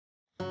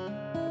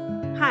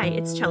Hi,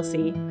 it's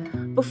Chelsea.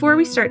 Before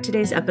we start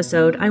today's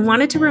episode, I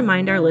wanted to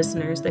remind our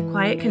listeners that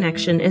Quiet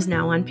Connection is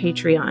now on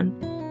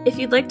Patreon. If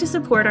you'd like to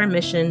support our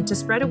mission to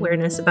spread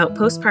awareness about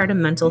postpartum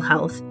mental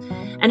health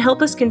and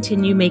help us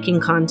continue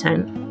making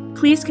content,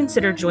 please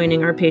consider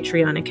joining our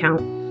Patreon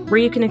account, where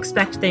you can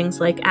expect things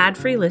like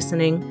ad-free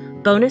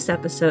listening, bonus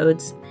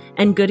episodes,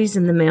 and goodies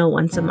in the mail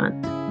once a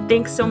month.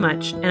 Thanks so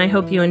much, and I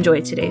hope you enjoy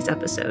today's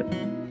episode.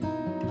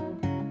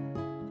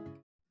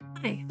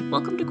 Hi,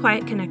 welcome to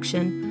Quiet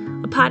Connection,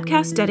 a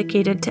podcast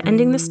dedicated to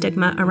ending the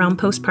stigma around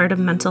postpartum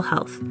mental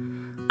health.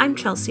 I'm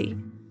Chelsea.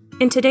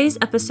 In today's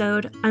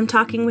episode, I'm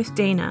talking with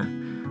Dana,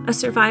 a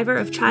survivor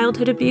of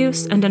childhood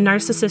abuse and a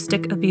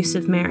narcissistic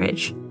abusive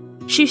marriage.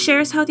 She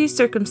shares how these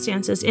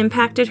circumstances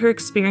impacted her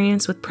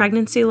experience with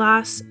pregnancy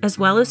loss, as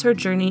well as her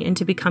journey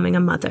into becoming a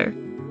mother.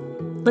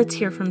 Let's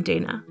hear from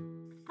Dana.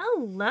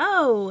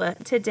 Hello.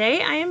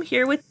 Today I am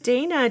here with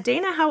Dana.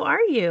 Dana, how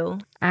are you?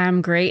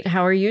 I'm great.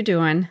 How are you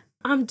doing?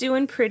 I'm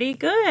doing pretty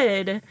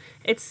good.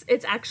 It's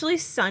actually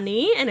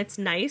sunny and it's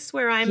nice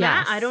where I'm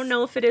at. I don't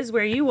know if it is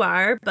where you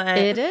are, but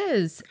it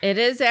is. It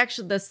is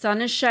actually. The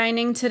sun is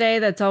shining today.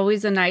 That's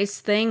always a nice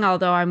thing.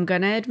 Although I'm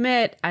going to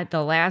admit,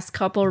 the last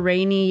couple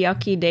rainy,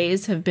 yucky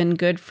days have been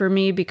good for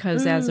me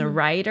because as a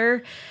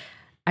writer,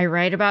 I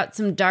write about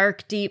some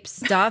dark, deep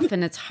stuff,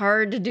 and it's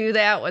hard to do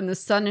that when the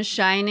sun is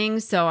shining.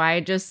 So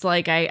I just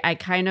I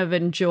kind of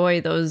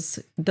enjoy those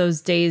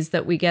days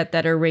that we get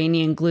that are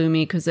rainy and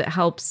gloomy because it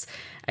helps.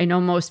 I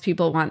know most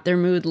people want their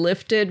mood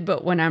lifted,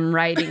 but when I'm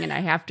writing and I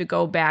have to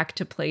go back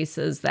to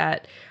places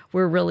that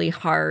were really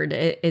hard,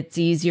 it's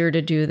easier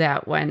to do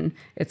that when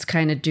it's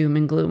kind of doom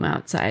and gloom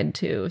outside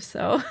too.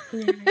 So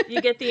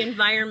you get the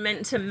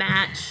environment to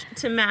match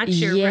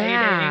your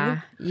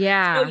writing.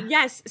 Yeah. So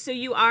yes, so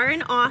you are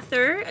an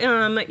author.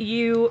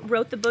 You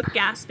wrote the book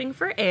Gasping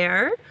for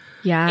Air.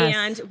 Yes.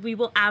 And we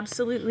will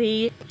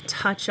absolutely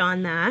touch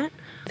on that.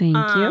 Thank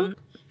you.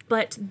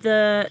 But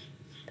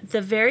the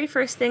very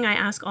first thing I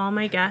ask all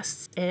my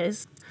guests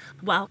is,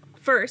 well,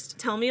 first,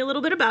 tell me a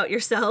little bit about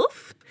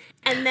yourself.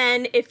 And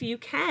then if you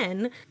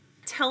can,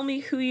 tell me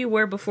who you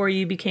were before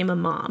you became a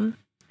mom.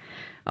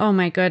 Oh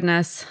my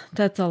goodness,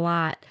 that's a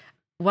lot.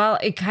 Well,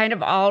 it kind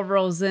of all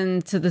rolls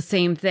into the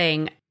same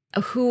thing.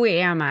 Who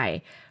am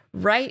I?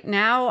 Right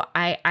now,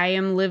 I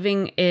am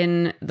living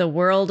in the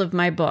world of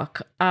my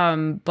book,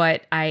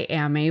 but I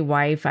am a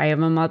wife. I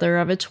am a mother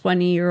of a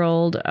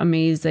 20-year-old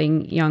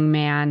amazing young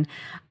man.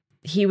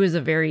 He was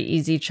a very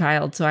easy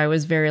child, so I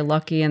was very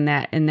lucky in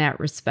that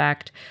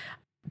respect.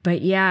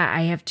 But yeah,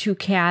 I have 2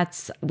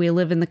 cats. We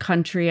live in the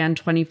country on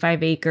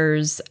 25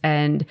 acres,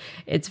 and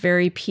it's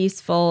very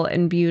peaceful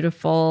and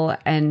beautiful.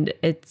 And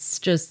it's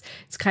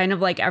kind of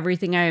like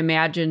everything I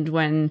imagined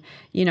when,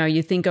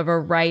 you think of a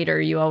writer.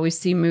 You always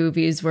see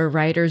movies where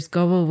writers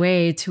go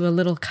away to a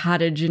little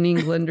cottage in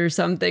England or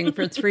something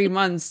for 3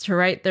 months to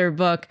write their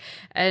book.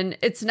 And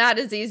it's not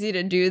as easy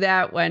to do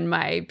that when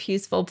my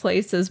peaceful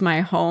place is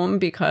my home,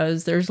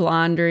 because there's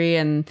laundry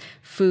and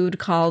food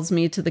calls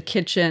me to the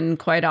kitchen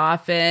quite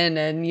often,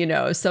 and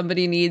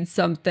somebody needs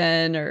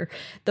something or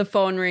the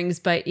phone rings.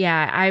 But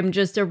yeah, I'm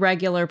just a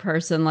regular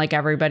person like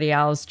everybody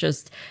else.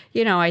 Just,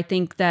 I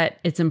think that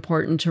it's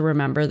important to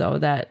remember though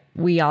that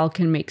we all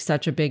can make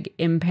such a big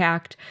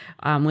impact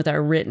with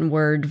our written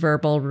word,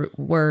 verbal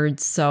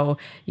words. So,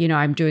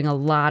 I'm doing a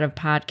lot of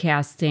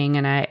podcasting,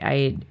 and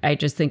I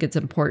just think it's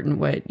important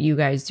what you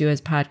guys do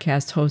as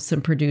podcast hosts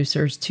and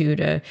producers too,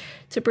 to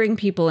bring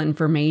people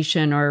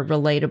information or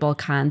relatable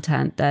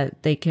content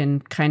that they can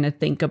kind of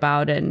think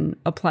about and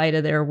apply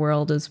to their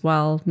world as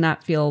well,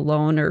 not feel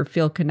alone or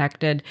feel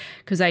connected.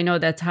 Because I know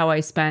that's how I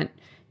spent,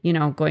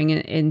 going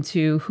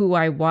into who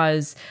I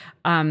was.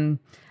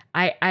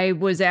 I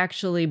was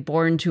actually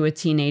born to a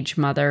teenage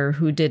mother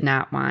who did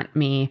not want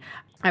me.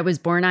 I was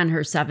born on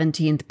her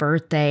 17th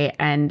birthday,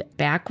 and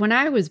back when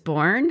I was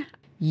born,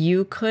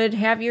 you could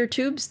have your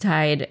tubes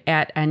tied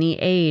at any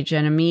age.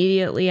 And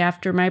immediately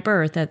after my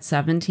birth, at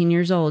 17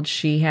 years old,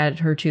 she had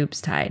her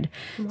tubes tied.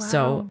 Wow.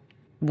 So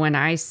when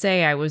I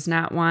say I was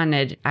not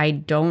wanted, I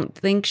don't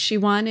think she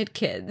wanted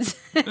kids.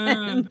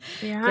 Yeah.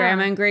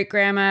 Grandma and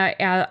great-grandma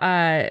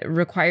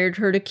required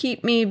her to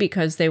keep me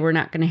because they were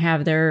not going to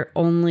have their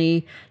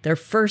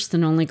first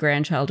and only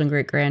grandchild and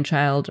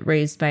great-grandchild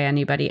raised by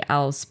anybody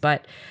else.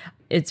 But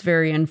it's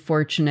very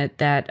unfortunate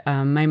that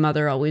my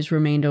mother always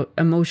remained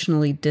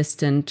emotionally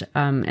distant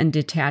and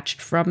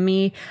detached from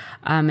me.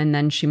 And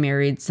then she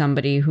married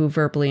somebody who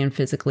verbally and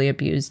physically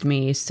abused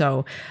me.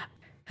 So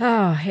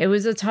it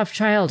was a tough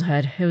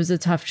childhood.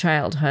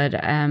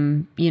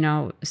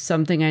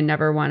 Something I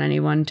never want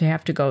anyone to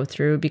have to go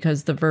through,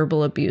 because the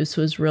verbal abuse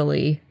was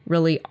really,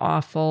 really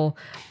awful.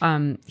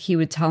 He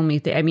would tell me,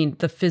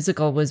 the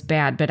physical was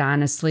bad, but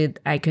honestly,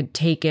 I could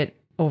take it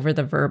over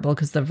the verbal,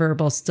 because the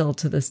verbal still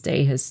to this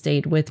day has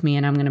stayed with me,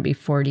 and I'm going to be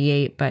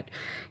 48. But,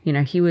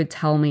 he would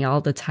tell me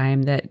all the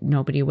time that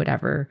nobody would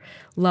ever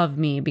love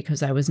me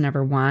because I was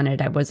never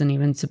wanted. I wasn't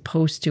even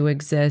supposed to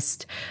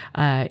exist,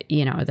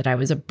 that I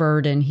was a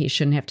burden. He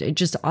shouldn't have to,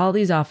 just all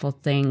these awful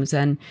things.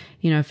 And,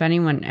 if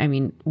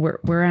anyone,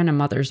 we're on a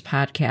mother's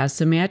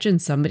podcast. Imagine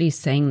somebody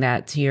saying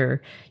that to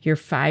your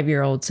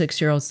 5-year-old,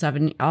 6-year-old,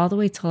 7, all the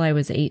way till I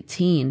was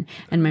 18.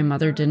 And my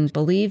mother didn't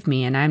believe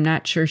me. And I'm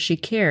not sure she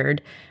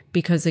cared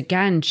because,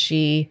 again,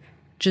 she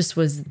just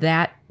was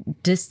that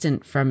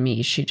distant from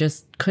me. She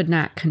just could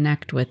not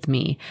connect with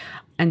me.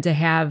 And to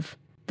have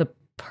the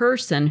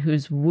person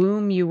whose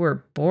womb you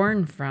were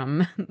born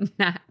from,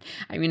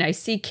 I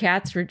see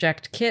cats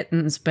reject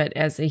kittens, but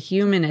as a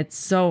human, it's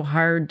so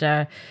hard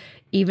to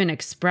even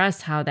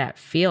express how that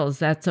feels.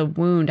 That's a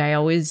wound. I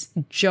always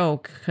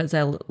joke because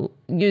I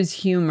use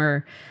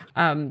humor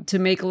to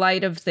make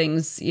light of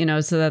things,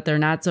 so that they're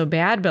not so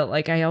bad. But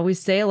like I always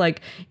say, like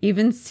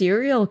even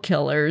serial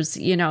killers,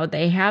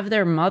 they have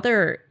their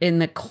mother in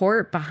the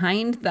court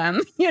behind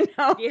them,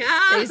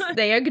 Yeah.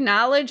 They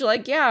acknowledge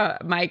like, yeah,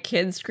 my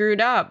kid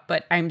screwed up,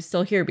 but I'm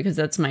still here because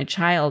that's my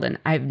child. And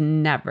I've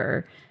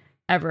never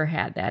ever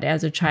had that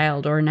as a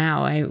child or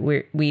now.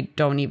 We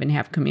don't even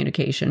have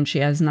communication. She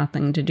has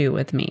nothing to do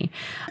with me.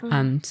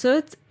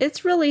 So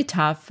it's really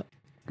tough.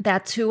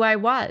 That's who I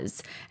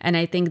was. And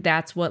I think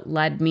that's what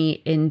led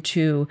me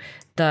into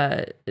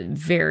the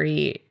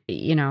very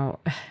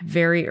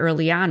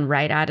early on,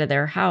 right out of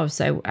their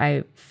house.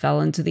 I fell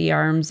into the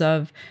arms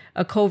of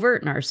a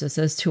covert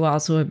narcissist who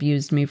also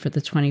abused me for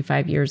the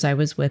 25 years I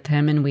was with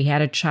him. And we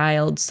had a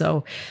child.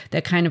 So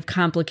that kind of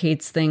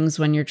complicates things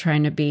when you're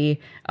trying to be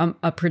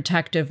a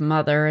protective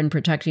mother and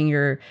protecting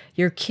your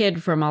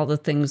kid from all the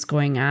things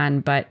going on.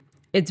 But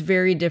it's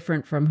very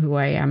different from who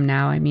I am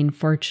now.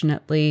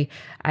 Fortunately,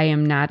 I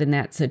am not in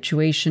that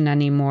situation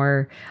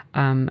anymore.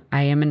 I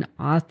am an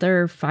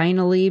author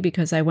finally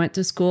because I went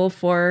to school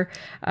for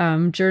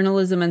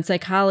journalism and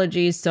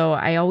psychology. So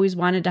I always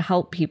wanted to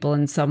help people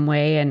in some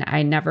way. And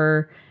I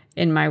never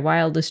in my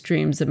wildest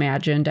dreams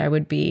imagined I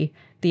would be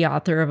the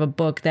author of a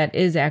book that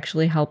is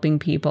actually helping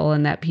people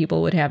and that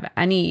people would have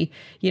any,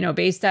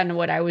 based on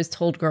what I was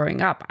told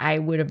growing up, I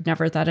would have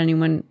never thought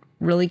anyone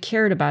really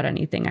cared about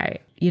anything I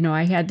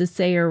had to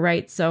say or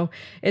write. So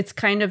it's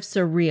kind of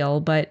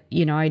surreal, but,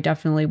 I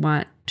definitely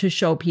want to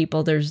show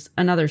people there's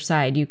another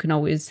side. You can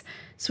always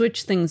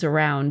switch things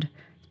around,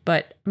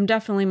 but I'm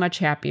definitely much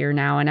happier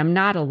now. And I'm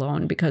not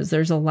alone because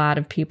there's a lot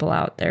of people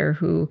out there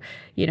who,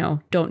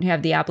 don't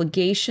have the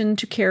obligation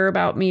to care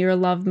about me or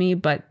love me,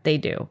 but they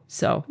do.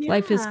 So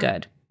Life is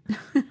good.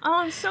 Oh,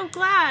 I'm so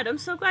glad. I'm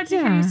so glad to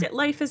hear you say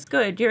life is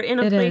good. You're in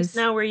a place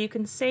now where you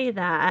can say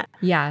that.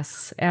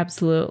 Yes,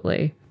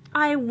 absolutely.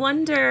 I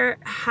wonder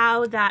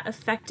how that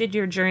affected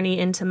your journey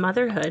into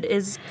motherhood.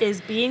 Is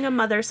being a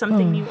mother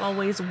something you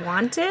always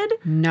wanted?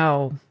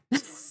 No.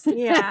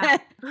 Yeah.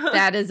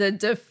 That is a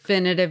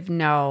definitive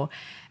no.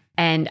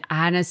 And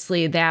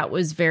honestly, that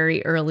was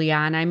very early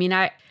on.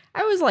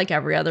 I was like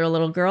every other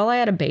little girl. I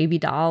had a baby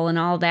doll and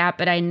all that,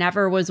 but I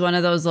never was one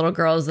of those little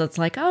girls that's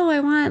like, oh, I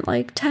want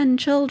like 10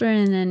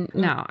 children. And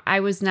no, I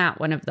was not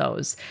one of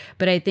those.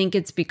 But I think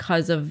it's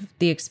because of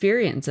the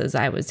experiences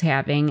I was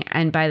having.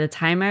 And by the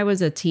time I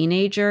was a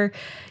teenager,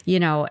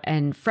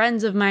 and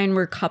friends of mine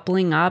were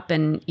coupling up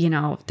and,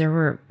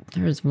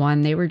 there was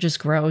one, they were just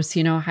gross,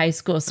 high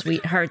school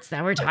sweethearts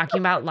that were talking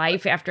about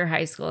life after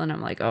high school. And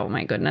I'm like, oh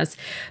my goodness.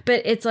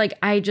 But it's like,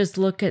 I just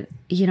look at,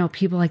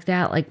 people like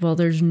that, like, well,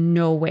 there was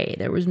no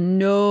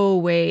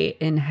way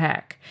in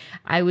heck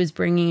I was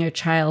bringing a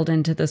child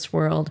into this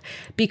world,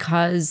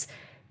 because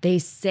they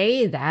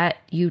say that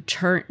you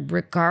turn,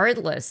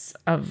 regardless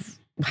of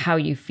how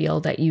you feel,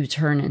 that you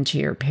turn into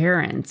your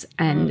parents.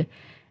 And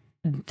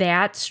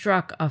that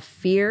struck a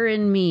fear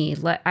in me.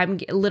 I'm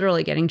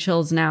literally getting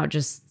chills now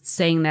just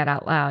saying that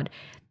out loud.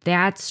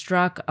 That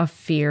struck a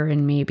fear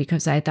in me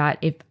because I thought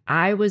if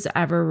I was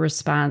ever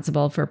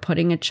responsible for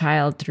putting a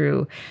child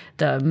through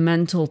the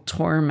mental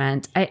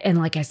torment, and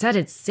like I said,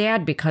 it's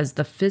sad because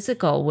the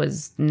physical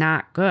was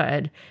not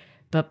good,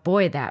 but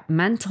boy, that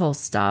mental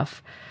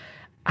stuff,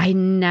 I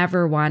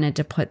never wanted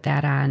to put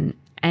that on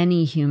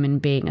any human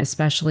being,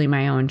 especially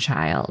my own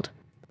child.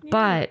 Yeah.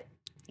 But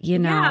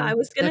I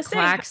was gonna say,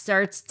 clock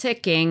starts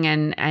ticking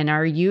and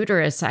our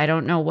uterus, I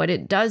don't know what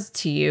it does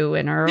to you,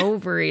 and our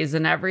ovaries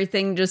and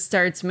everything just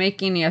starts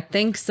making you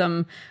think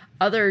some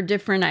other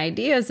different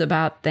ideas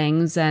about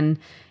things. And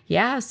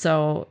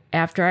so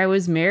after I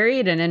was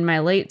married and in my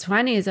late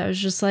 20s, I was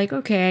just like,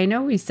 okay, I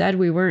know we said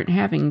we weren't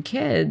having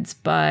kids,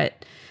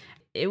 but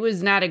it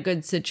was not a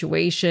good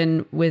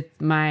situation with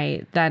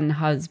my then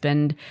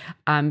husband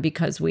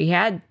because we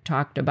had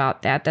talked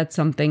about that. That's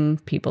something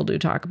people do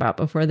talk about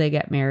before they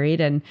get married.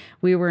 And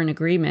we were in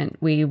agreement.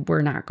 We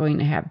were not going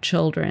to have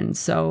children.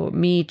 So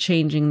me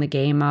changing the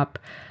game up,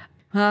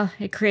 well,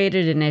 it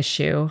created an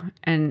issue.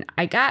 And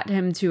I got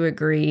him to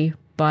agree,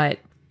 but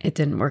it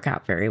didn't work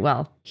out very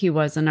well. He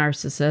was a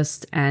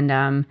narcissist.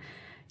 And,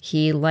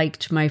 He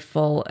liked my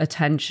full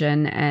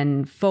attention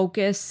and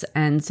focus.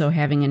 And so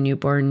having a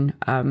newborn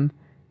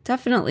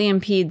definitely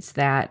impedes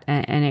that.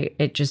 And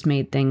it just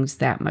made things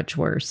that much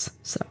worse.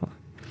 So,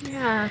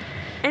 yeah.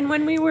 And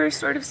when we were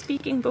sort of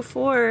speaking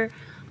before,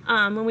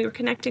 when we were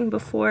connecting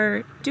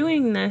before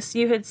doing this,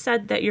 you had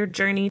said that your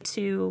journey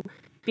to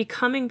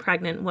becoming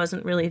pregnant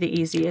wasn't really the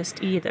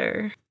easiest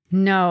either.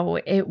 No,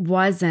 it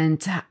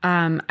wasn't.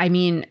 I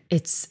mean,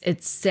 it's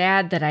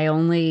sad that I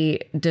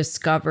only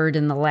discovered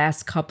in the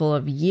last couple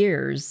of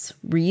years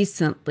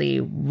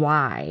recently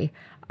why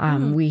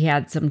we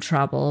had some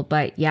trouble.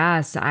 But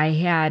yes,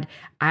 I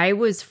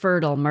was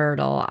fertile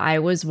myrtle. I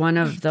was one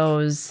of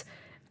those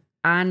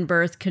on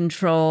birth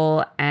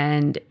control,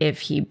 and if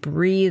he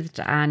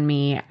breathed on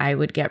me, I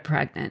would get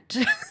pregnant.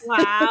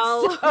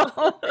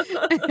 Wow.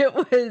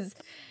 So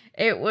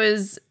it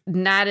was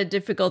not a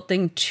difficult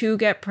thing to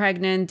get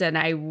pregnant, and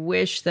I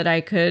wish that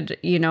I could,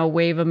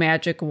 wave a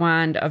magic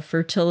wand of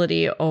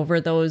fertility over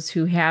those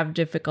who have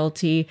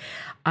difficulty.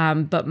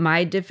 But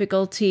my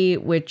difficulty,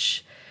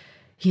 which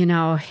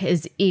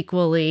is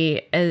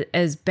equally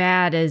as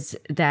bad as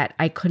that,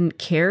 I couldn't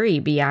carry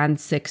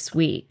beyond 6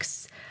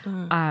 weeks.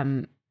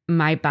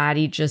 My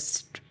body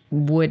just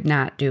would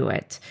not do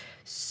it.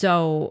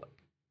 So,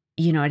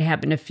 it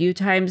happened a few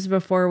times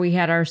before we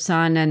had our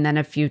son, and then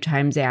a few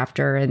times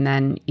after. And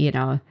then,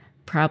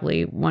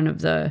 probably one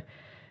of the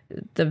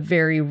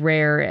very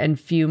rare and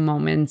few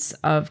moments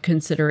of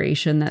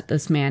consideration that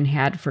this man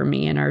had for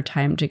me in our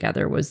time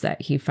together was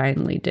that he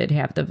finally did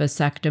have the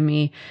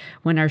vasectomy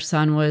when our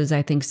son was,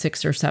 I think,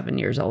 6 or 7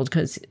 years old,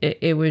 because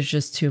it was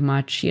just too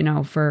much,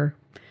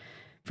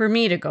 for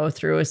me to go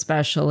through,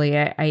 especially.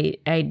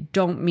 I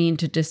don't mean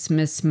to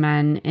dismiss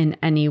men in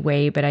any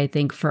way, but I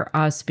think for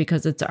us,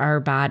 because it's our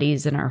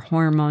bodies and our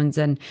hormones,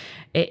 and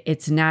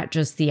it's not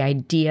just the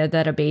idea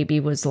that a baby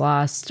was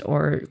lost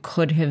or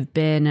could have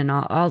been, and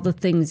all the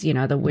things,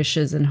 the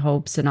wishes and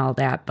hopes and all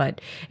that, but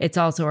it's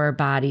also our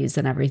bodies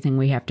and everything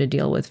we have to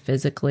deal with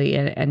physically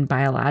and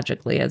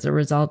biologically. As a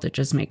result, it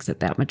just makes it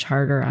that much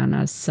harder on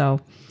us.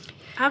 So,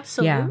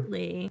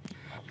 absolutely.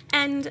 Yeah.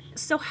 And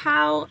so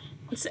how...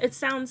 It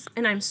sounds,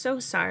 and I'm so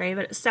sorry,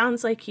 but it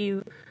sounds like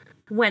you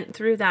went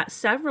through that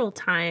several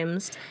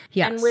times.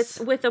 Yes.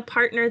 And with a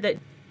partner that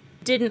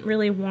didn't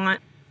really want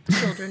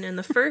children in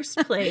the first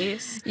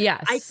place.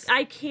 Yes.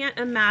 I can't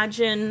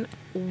imagine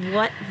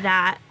what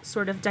that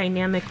sort of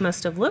dynamic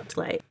must have looked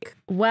like.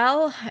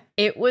 Well,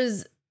 it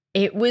was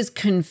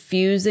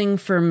confusing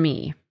for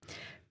me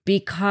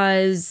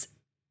because,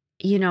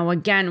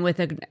 again,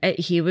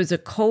 he was a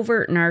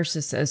covert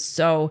narcissist.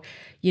 So,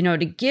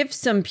 to give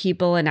some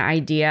people an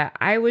idea,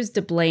 I was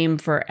to blame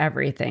for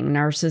everything.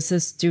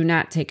 Narcissists do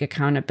not take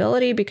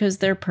accountability because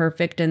they're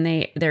perfect,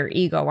 and their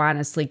ego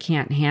honestly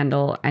can't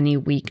handle any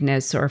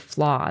weakness or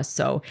flaw.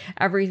 So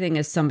everything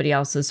is somebody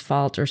else's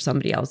fault or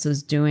somebody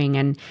else's doing.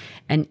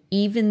 And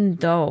even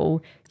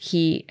though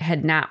he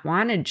had not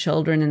wanted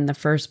children in the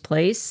first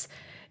place,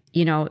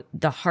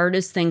 the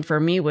hardest thing for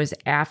me was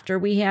after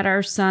we had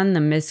our son,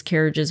 the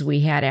miscarriages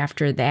we had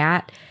after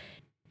that,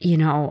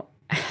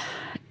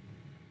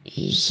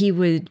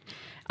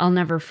 I'll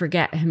never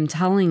forget him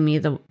telling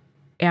me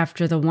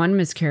after the one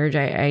miscarriage,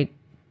 I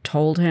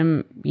told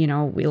him,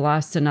 we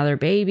lost another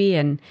baby,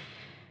 and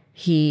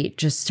he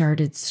just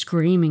started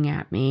screaming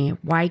at me.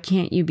 Why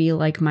can't you be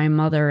like my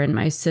mother and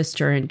my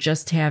sister and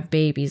just have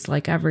babies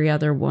like every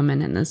other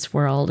woman in this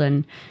world?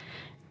 And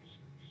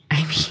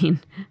I mean,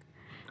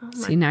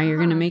 see, now you're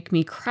going to make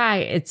me cry.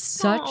 It's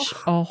such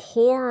a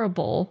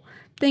horrible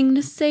thing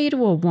to say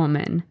to a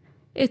woman.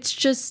 It's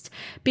just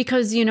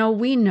because,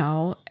 we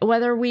know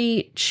whether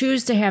we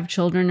choose to have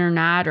children or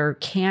not, or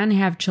can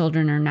have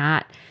children or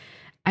not.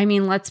 I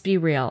mean, let's be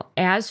real.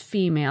 As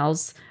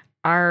females,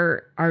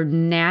 our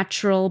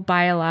natural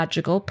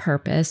biological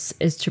purpose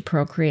is to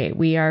procreate.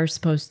 We are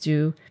supposed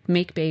to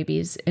make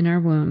babies in our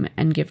womb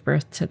and give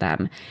birth to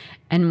them.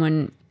 And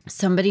when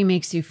somebody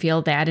makes you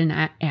feel that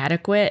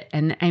inadequate,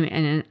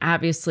 and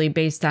obviously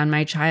based on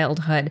my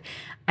childhood,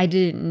 I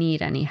didn't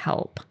need any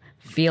help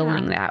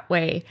feeling that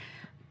way.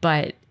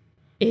 But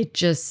he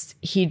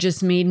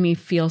just made me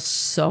feel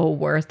so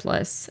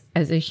worthless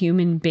as a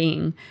human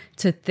being,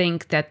 to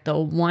think that the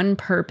one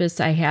purpose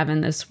I have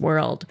in this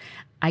world,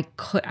 I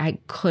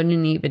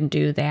couldn't even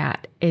do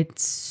that.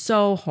 It's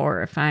so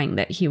horrifying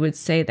that he would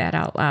say that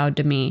out loud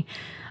to me.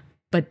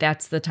 But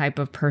that's the type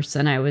of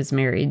person I was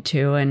married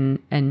to.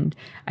 And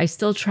I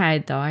still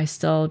tried, though. I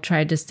still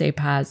tried to stay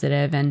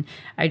positive, and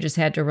I just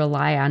had to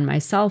rely on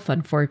myself,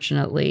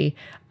 unfortunately,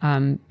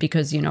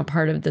 because,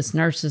 part of this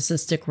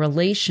narcissistic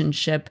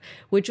relationship,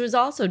 which was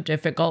also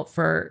difficult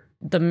for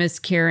the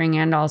miscarrying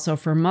and also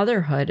for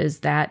motherhood, is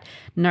that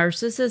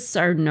narcissists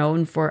are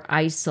known for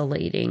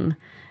isolating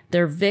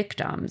their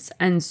victims.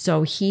 And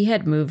so he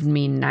had moved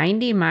me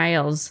 90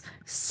 miles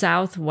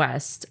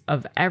southwest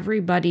of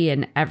everybody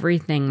and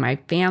everything, my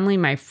family,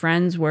 my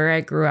friends, where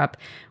I grew up.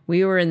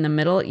 We were in the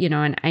middle,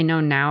 and I know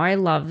now I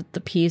love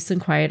the peace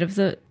and quiet of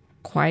the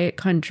quiet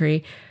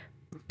country,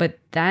 but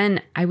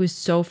then I was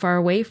so far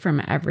away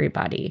from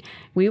everybody.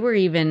 We were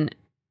even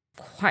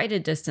quite a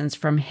distance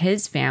from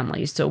his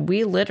family. So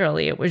we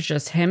literally, it was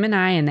just him and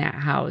I in that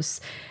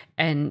house.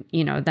 And,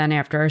 then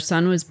after our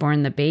son was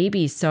born, the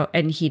baby,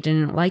 and he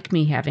didn't like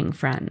me having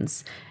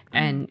friends.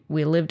 And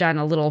we lived on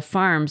a little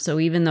farm. So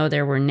even though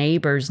there were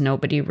neighbors,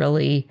 nobody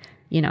really,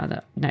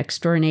 the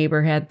next door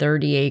neighbor had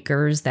 30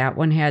 acres. That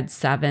one had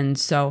 7.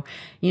 So,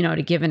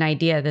 to give an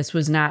idea, this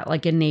was not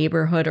like a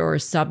neighborhood or a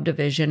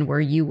subdivision where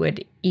you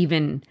would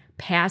even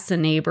pass a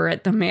neighbor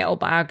at the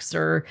mailbox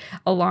or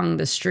along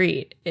the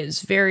street.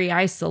 Is very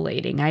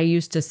isolating. I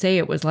used to say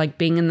it was like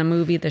being in the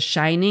movie The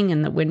Shining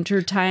in the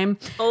wintertime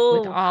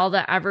with all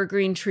the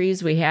evergreen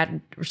trees we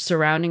had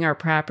surrounding our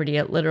property.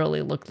 It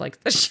literally looked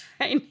like The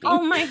Shining.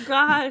 Oh my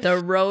gosh. The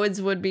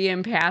roads would be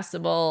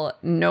impassable.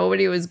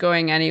 Nobody was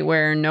going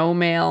anywhere. No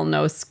mail,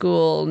 no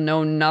school,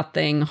 no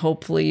nothing.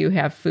 Hopefully you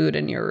have food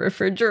in your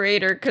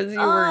refrigerator because you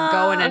weren't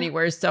going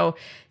anywhere. So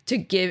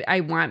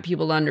I want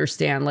people to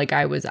understand, like,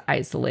 I was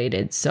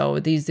isolated. So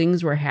these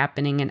things were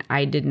happening and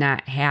I didn't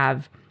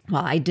have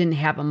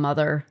a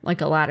mother. Like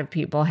a lot of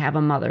people have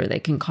a mother they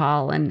can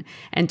call and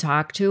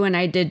talk to. And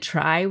I did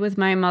try with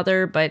my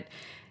mother, but,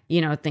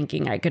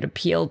 thinking I could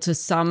appeal to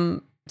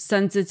some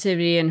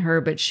sensitivity in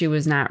her, but she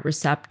was not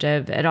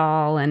receptive at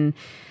all. And,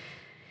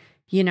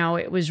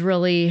 it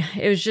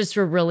was just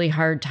a really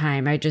hard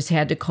time. I just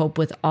had to cope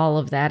with all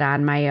of that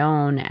on my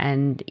own.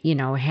 And,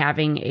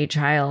 having a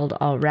child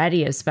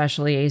already,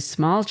 especially a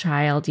small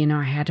child,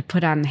 I had to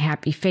put on the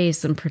happy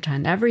face and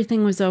pretend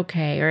everything was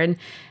okay.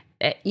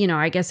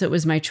 I guess it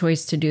was my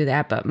choice to do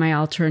that. But my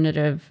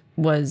alternative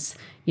was,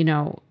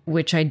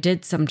 which I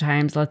did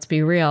sometimes, let's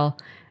be real,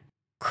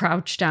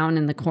 crouch down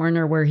in the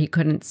corner where he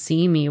couldn't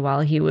see me while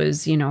he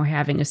was,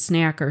 having a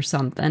snack or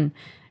something,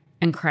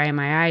 and cry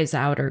my eyes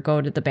out, or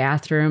go to the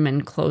bathroom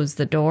and close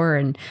the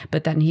door.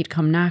 But then he'd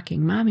come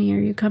knocking, "Mommy, are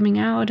you coming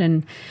out?"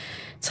 And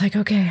it's like,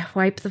 okay,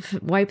 wipe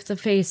the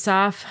face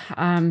off,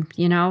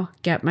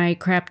 get my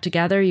crap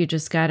together. You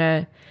just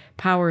gotta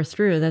power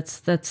through.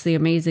 That's the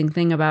amazing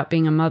thing about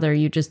being a mother.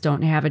 You just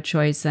don't have a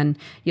choice, and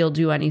you'll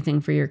do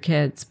anything for your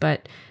kids.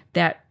 But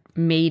that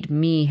made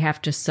me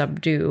have to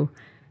subdue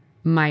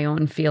my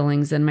own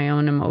feelings and my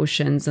own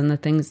emotions and the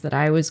things that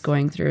I was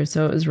going through.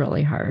 So it was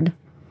really hard.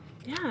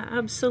 Yeah,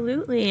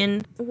 absolutely.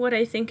 And what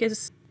I think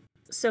is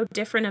so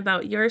different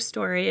about your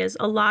story is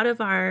a lot of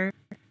our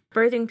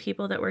birthing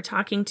people that we're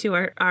talking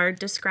to are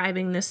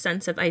describing this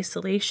sense of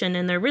isolation.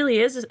 And there really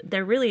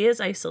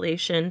is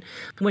isolation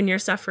when you're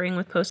suffering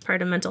with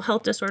postpartum mental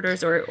health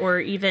disorders or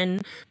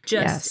even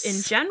just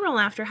in general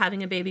after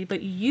having a baby.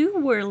 But you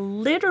were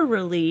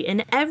literally,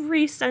 in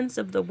every sense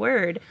of the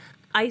word,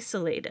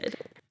 isolated.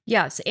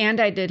 Yes,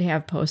 and I did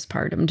have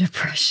postpartum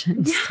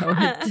depression.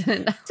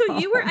 Yeah. So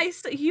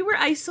you were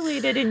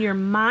isolated in your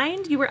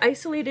mind. You were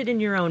isolated in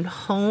your own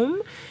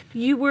home.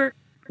 I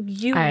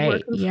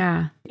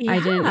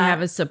didn't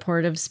have a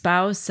supportive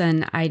spouse,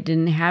 and I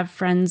didn't have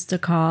friends to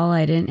call.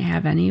 I didn't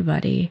have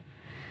anybody.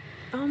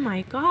 Oh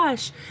my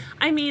gosh.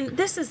 I mean,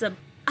 this is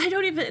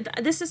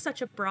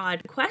such a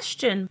broad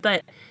question,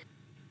 but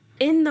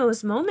in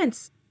those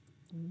moments,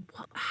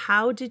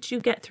 how did you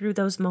get through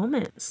those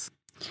moments?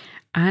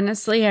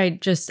 Honestly,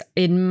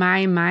 in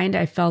my mind,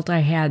 I felt I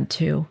had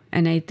to.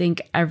 And I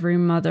think every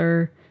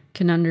mother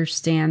can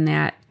understand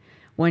that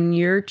when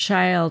your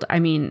child,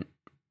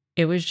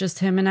 it was just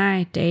him and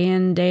I, day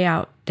in, day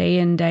out.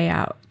 And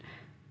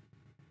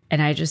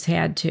I just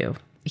had to.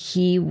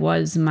 He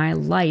was my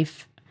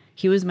life.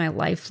 He was my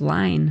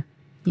lifeline,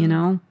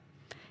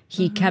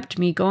 He kept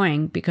me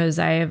going because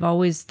I have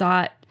always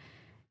thought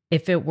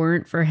if it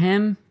weren't for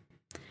him,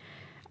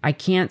 I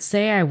can't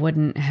say I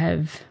wouldn't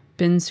have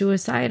been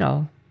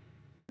suicidal.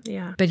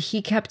 Yeah. But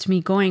he kept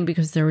me going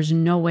because there was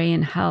no way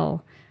in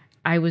hell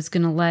I was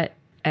going to let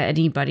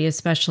anybody,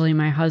 especially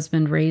my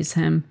husband, raise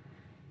him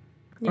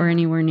or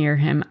anywhere near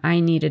him.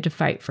 I needed to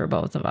fight for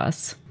both of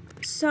us.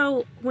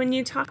 So when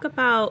you talk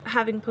about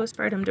having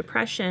postpartum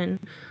depression,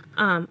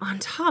 on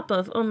top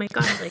of, oh my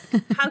God, like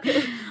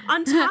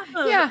on top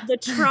of the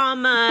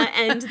trauma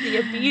and the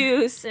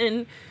abuse,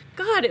 and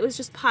God, it was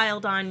just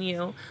piled on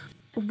you.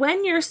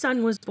 When your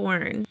son was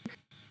born,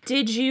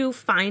 did you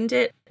find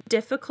it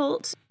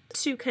difficult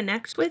to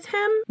connect with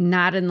him?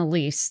 Not in the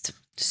least.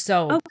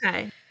 So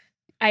okay.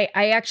 I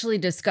actually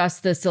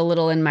discussed this a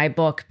little in my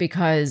book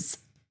because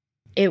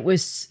it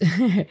was,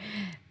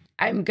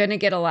 I'm going to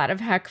get a lot of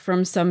heck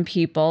from some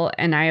people,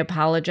 and I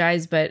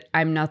apologize, but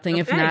I'm nothing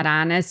if not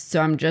honest.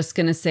 So I'm just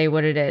going to say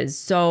what it is.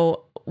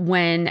 So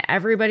when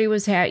everybody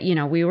was,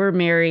 we were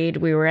married,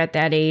 we were at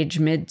that age,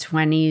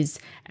 mid-20s,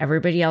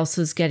 everybody else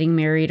was getting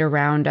married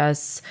around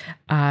us.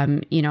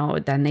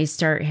 Then they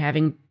start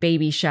having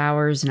baby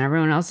showers and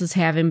everyone else is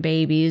having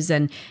babies.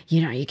 And,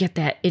 you get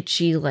that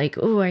itchy, like,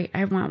 oh,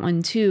 I want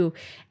one too.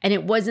 And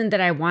it wasn't that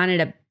I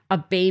wanted a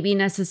baby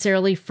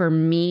necessarily for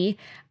me.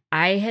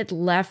 I had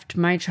left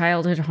my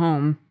childhood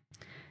home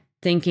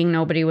thinking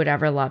nobody would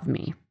ever love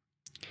me.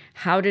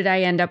 How did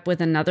I end up with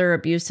another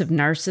abusive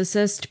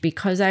narcissist?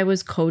 Because I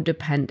was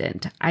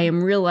codependent. I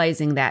am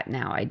realizing that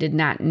now. I did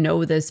not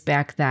know this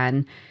back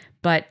then,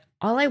 but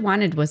all I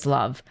wanted was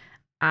love.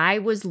 I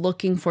was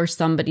looking for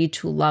somebody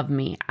to love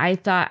me. I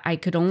thought I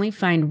could only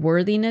find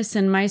worthiness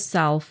in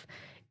myself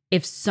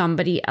if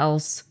somebody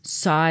else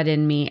saw it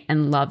in me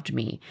and loved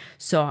me.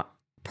 So,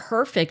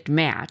 perfect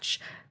match.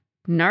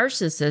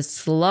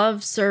 Narcissists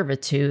love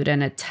servitude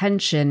and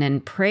attention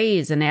and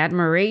praise and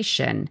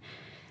admiration.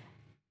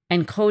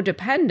 And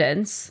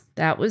codependence,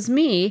 that was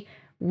me.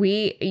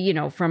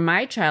 From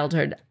my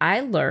childhood,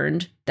 I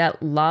learned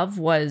that love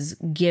was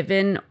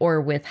given or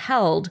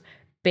withheld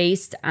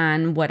based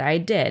on what I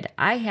did.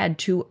 I had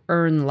to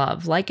earn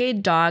love. Like a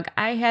dog,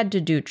 I had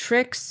to do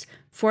tricks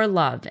for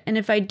love. And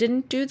if I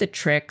didn't do the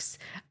tricks,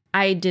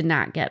 I did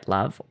not get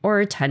love or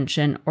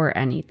attention or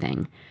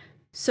anything.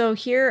 So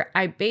here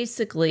I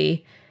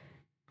basically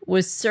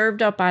was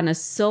served up on a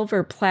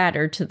silver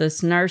platter to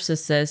this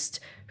narcissist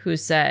who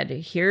said,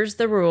 here's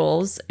the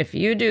rules. If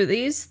you do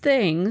these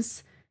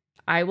things,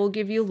 I will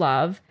give you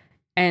love.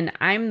 And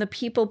I'm the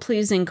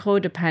people-pleasing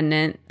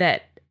codependent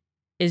that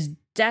is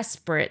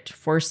desperate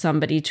for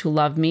somebody to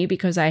love me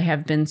because I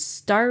have been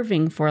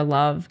starving for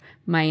love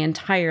my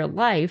entire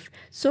life.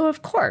 So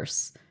of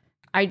course,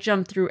 I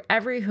jump through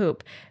every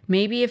hoop.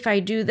 Maybe if I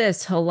do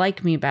this, he'll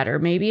like me better.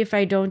 Maybe if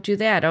I don't do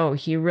that, oh,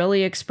 he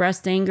really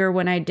expressed anger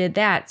when I did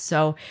that.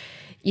 So,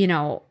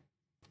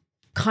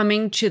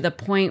 coming to the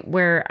point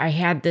where I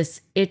had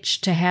this itch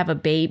to have a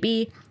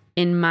baby,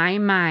 in my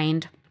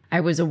mind,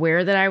 I was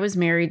aware that I was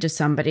married to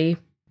somebody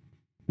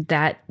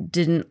that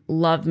didn't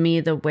love me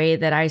the way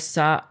that I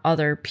saw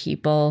other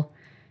people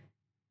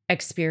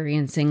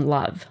experiencing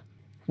love,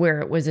 where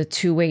it was a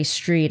two-way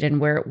street and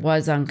where it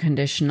was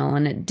unconditional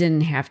and it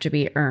didn't have to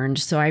be earned.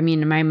 So,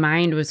 my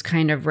mind was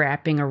kind of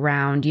wrapping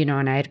around,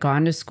 and I had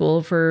gone to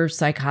school for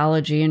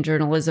psychology and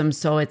journalism.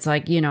 So it's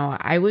like,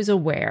 I was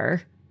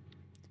aware,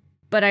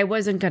 but I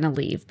wasn't going to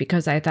leave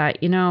because I thought,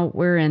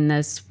 we're in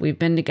this, we've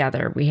been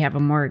together, we have a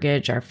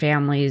mortgage, our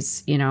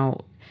families,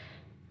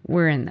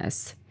 we're in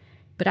this.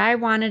 But I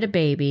wanted a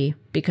baby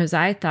because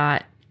I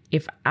thought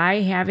if I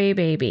have a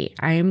baby,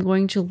 I am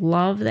going to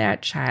love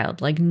that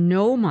child like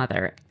no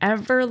mother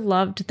ever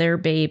loved their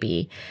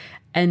baby.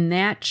 And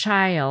that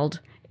child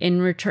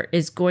in return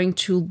is going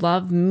to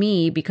love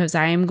me because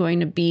I am going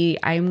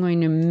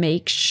to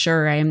make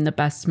sure I am the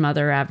best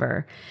mother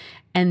ever.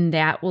 And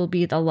that will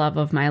be the love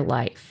of my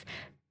life.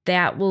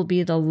 That will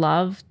be the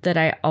love that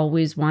I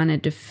always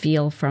wanted to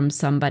feel from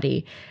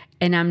somebody.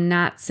 And I'm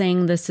not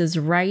saying this is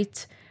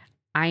right.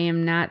 I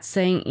am not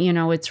saying,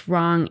 it's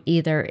wrong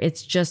either.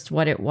 It's just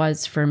what it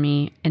was for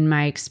me in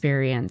my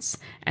experience.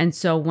 And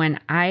so when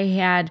I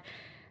had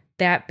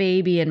that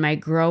baby in my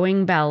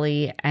growing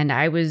belly and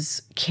I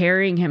was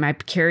carrying him, I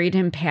carried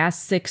him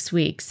past 6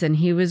 weeks and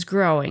he was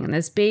growing and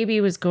this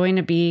baby was going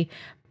to be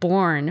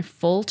born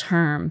full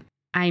term.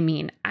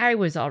 I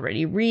was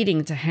already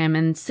reading to him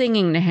and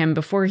singing to him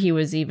before he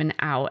was even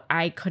out.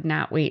 I could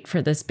not wait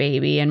for this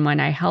baby. And when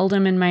I held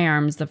him in my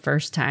arms the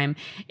first time,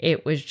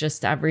 it was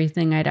just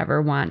everything I'd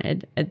ever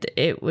wanted.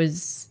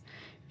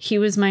 He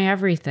was my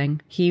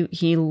everything.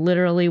 He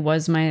literally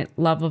was my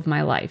love of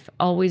my life.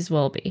 Always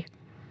will be.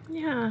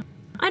 Yeah.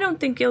 I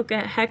don't think you'll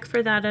get heck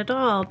for that at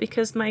all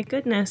because my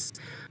goodness,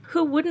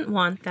 who wouldn't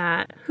want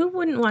that? Who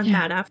wouldn't want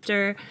that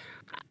after...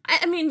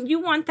 you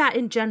want that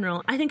in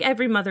general. I think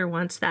every mother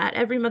wants that.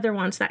 Every mother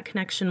wants that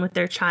connection with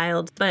their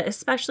child, but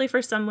especially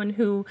for someone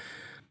who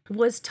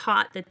was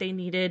taught that they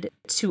needed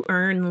to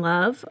earn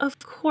love. Of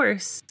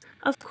course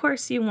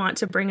you want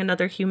to bring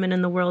another human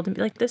in the world and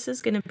be like, this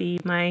is going to be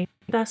my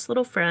best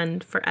little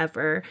friend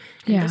forever.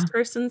 And this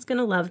person's going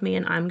to love me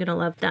and I'm going to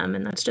love them.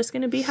 And that's just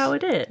going to be how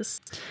it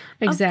is.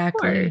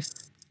 Exactly.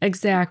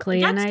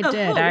 Exactly. That's and I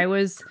did. Hope.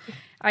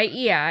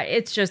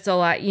 It's just a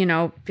lot,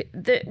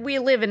 we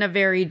live in a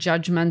very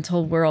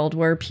judgmental world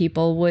where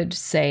people would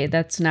say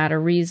that's not a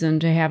reason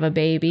to have a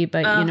baby.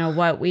 But you know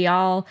what? We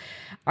all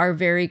are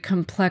very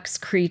complex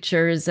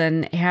creatures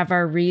and have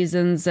our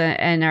reasons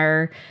and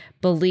our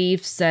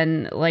beliefs.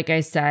 And like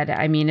I said,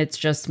 it's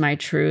just my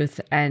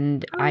truth.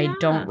 And I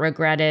don't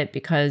regret it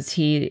because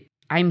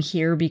I'm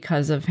here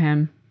because of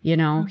him.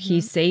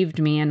 He saved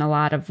me in a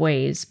lot of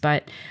ways,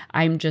 but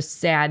I'm just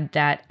sad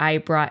that I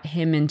brought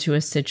him into a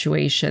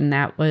situation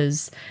that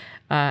was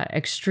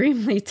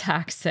extremely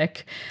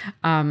toxic,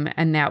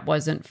 and that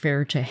wasn't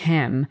fair to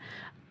him,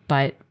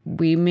 but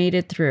we made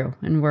it through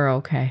and we're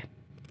okay.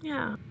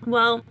 Yeah.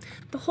 Well,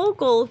 the whole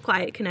goal of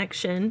Quiet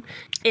Connection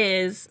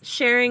is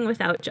sharing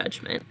without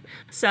judgment.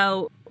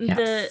 So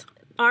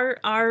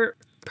our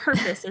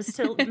purpose is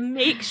to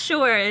make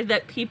sure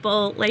that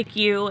people like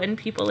you and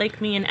people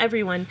like me and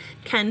everyone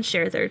can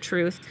share their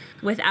truth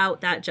without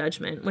that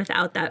judgment,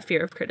 without that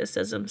fear of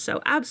criticism. So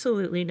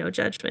absolutely no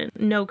judgment,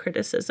 no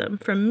criticism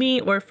from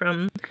me or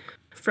from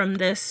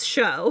this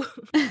show.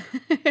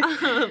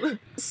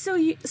 So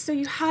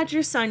you had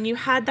your son, you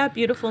had that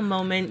beautiful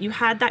moment, you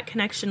had that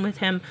connection with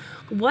him.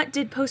 What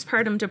did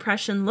postpartum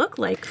depression look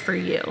like for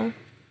you?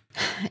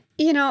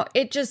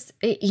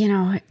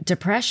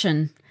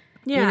 Depression.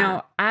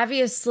 Yeah.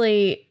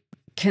 Obviously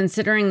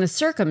considering the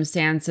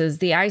circumstances,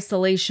 the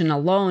isolation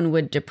alone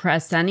would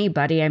depress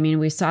anybody. I mean,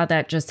 we saw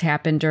that just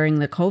happen during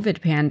the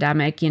COVID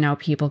pandemic.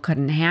 People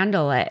couldn't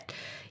handle it,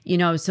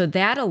 so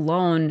that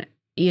alone,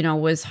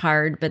 was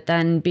hard. But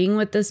then being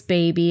with this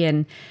baby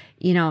and,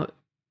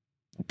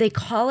 they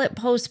call it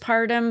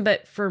postpartum,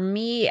 but for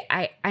me,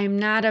 I'm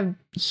not a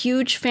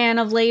huge fan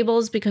of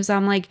labels because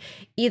I'm like,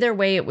 either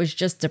way, it was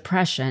just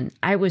depression.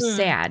 I was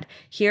sad.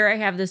 Here I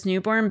have this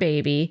newborn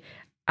baby.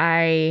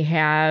 I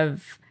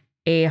have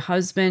a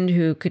husband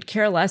who could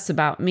care less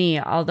about me,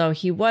 although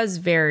he was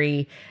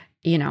very,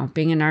 being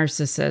a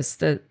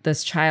narcissist,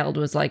 this child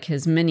was like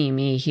his mini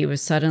me. He was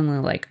suddenly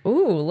like,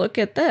 ooh, look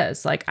at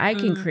this. Like I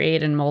can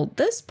create and mold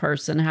this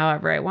person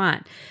however I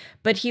want.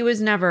 But he was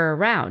never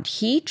around.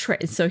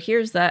 So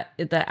here's the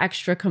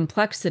extra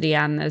complexity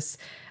on this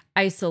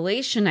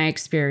isolation I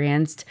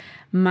experienced.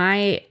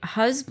 My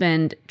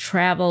husband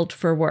traveled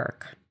for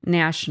work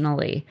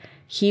nationally.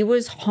 He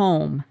was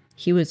home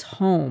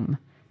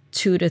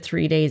 2 to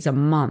 3 days a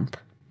month.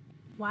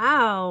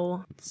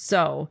 Wow.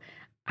 So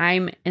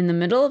I'm in the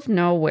middle of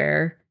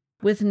nowhere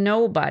with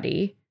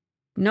nobody,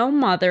 no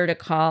mother to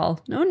call,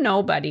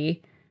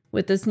 nobody,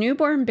 with this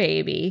newborn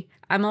baby.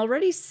 I'm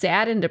already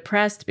sad and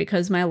depressed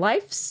because my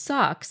life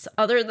sucks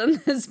other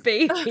than this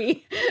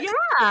baby.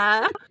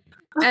 Yeah.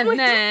 And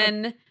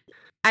then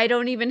I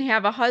don't even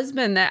have a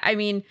husband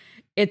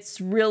it's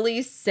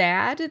really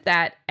sad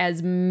that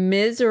as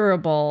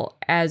miserable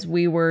as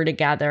we were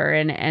together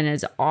and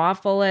as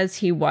awful as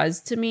he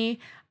was to me,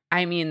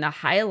 the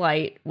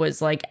highlight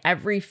was like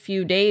every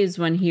few days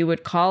when he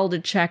would call to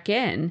check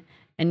in.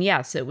 And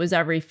yes, it was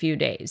every few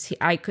days.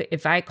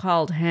 If I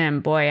called him,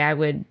 boy, I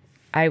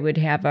would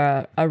have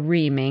a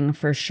reaming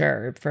for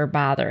sure for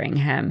bothering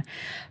him.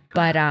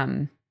 But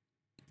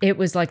it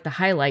was like the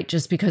highlight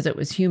just because it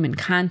was human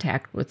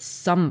contact with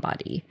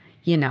somebody,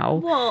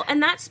 Well,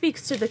 and that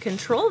speaks to the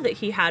control that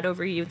he had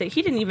over you, that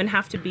he didn't even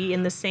have to be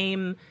in the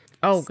same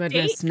state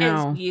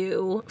as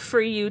you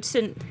for you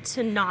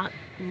to not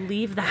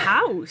leave the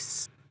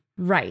house.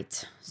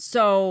 Right.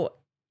 So,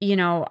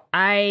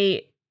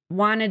 I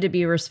wanted to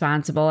be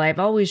responsible. I've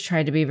always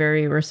tried to be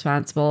very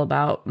responsible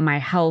about my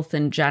health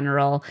in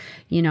general.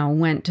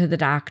 Went to the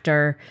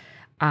doctor.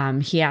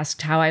 He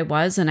asked how I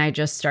was and I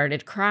just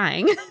started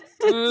crying.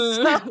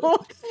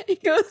 So he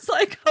was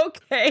like,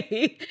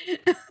 okay.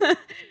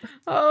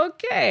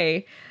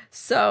 Okay.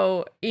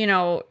 So,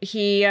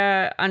 he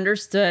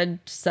understood,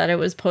 said it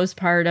was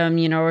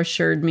postpartum,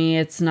 assured me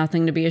it's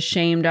nothing to be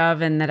ashamed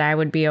of and that I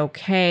would be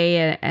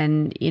okay.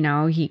 And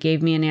he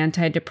gave me an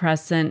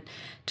antidepressant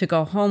to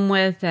go home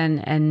with.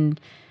 And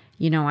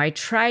I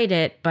tried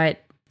it, but,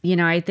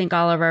 I think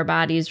all of our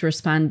bodies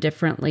respond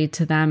differently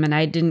to them. And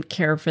I didn't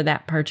care for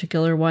that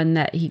particular one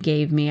that he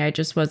gave me. I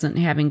just wasn't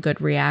having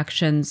good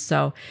reactions.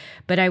 So,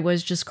 but I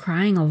was just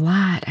crying a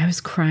lot. I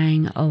was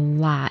crying a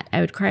lot. I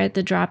would cry at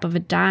the drop of a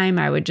dime.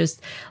 I would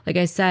just, like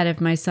I said,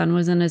 if my son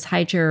was in his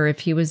high chair or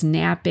if he was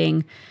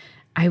napping,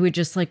 I would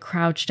just like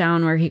crouch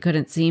down where he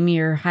couldn't see me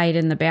or hide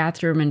in the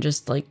bathroom and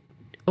just like,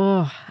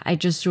 I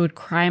just would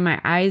cry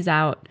my eyes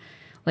out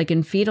like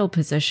in fetal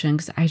position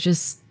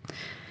because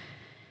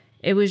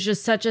it was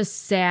just such a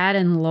sad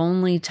and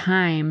lonely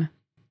time,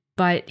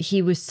 but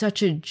he was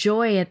such a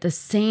joy at the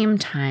same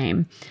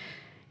time,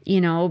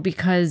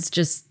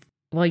 because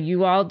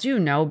you all do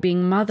know,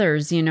 being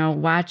mothers,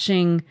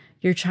 watching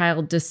your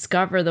child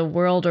discover the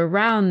world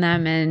around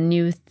them and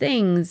new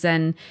things.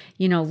 And,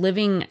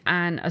 living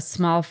on a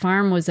small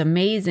farm was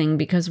amazing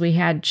because we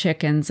had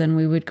chickens and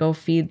we would go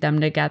feed them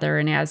together.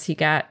 And as he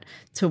got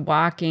to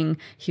walking,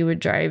 he would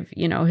drive,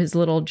 his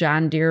little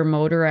John Deere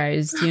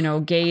motorized,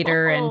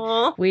 gator.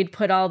 And we'd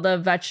put all the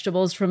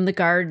vegetables from the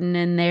garden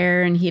in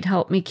there and he'd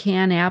help me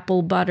can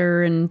apple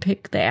butter and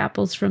pick the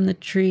apples from the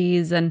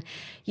trees. And,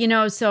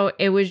 so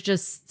it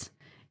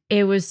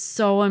was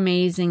so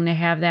amazing to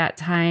have that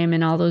time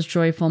and all those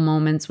joyful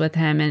moments with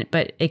him.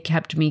 But it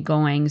kept me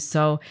going.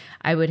 So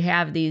I would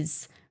have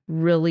these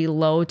really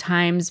low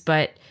times,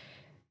 but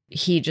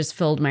he just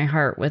filled my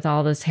heart with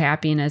all this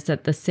happiness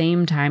at the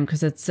same time,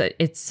 because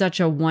it's such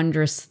a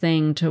wondrous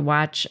thing to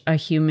watch a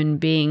human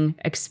being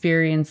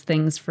experience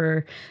things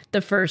for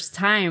the first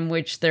time,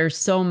 which there's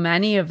so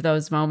many of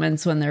those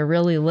moments when they're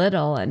really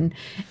little. And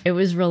it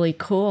was really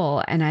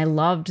cool. And I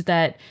loved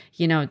that,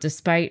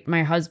 despite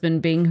my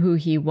husband being who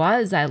he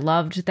was, I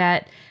loved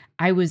that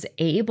I was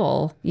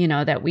able,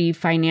 that we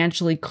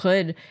financially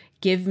could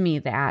give me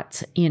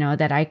that,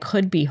 that I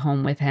could be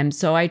home with him.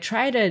 So I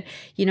try to,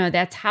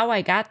 that's how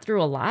I got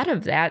through a lot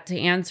of that. To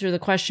answer the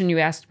question you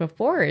asked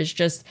before, is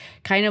just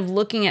kind of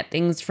looking at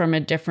things from a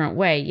different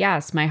way.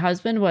 Yes, my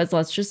husband was,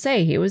 let's just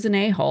say he was an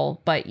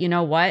a-hole, but you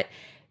know what?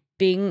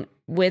 Being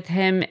with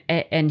him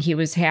and he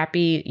was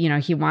happy,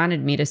 he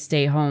wanted me to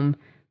stay home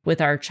with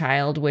our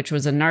child, which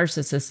was a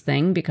narcissist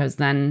thing because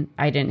then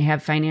I didn't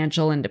have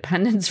financial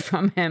independence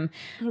from him.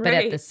 Right. But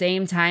at the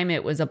same time,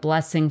 it was a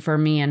blessing for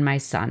me and my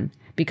son,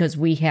 because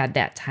we had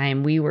that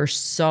time. We were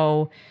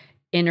so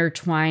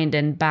intertwined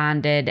and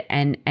bonded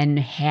and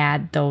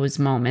had those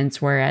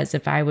moments. Whereas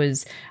if I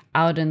was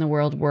out in the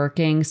world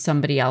working,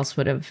 somebody else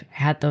would have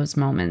had those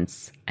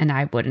moments and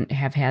I wouldn't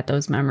have had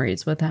those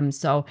memories with him.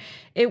 So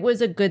it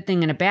was a good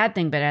thing and a bad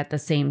thing. But at the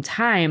same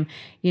time,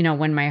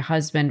 when my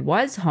husband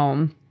was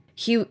home,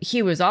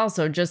 he was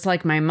also just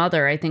like my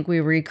mother. I think we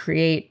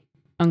recreate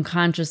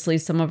unconsciously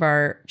some of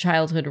our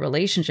childhood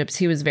relationships.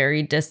 He was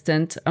very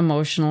distant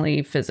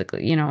emotionally,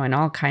 physically, in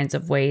all kinds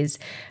of ways.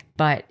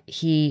 But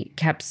he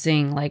kept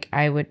saying like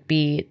I would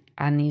be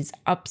on these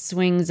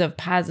upswings of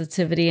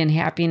positivity and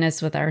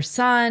happiness with our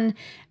son,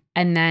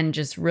 and then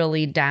just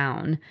really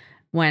down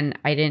when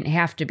I didn't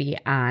have to be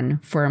on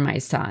for my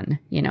son,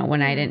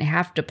 when I didn't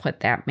have to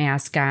put that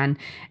mask on.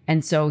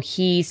 And so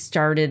he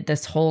started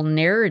this whole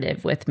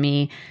narrative with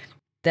me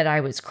that I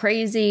was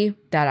crazy,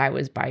 that I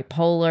was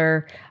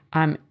bipolar.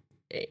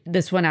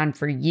 This went on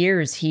for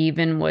years. He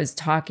even was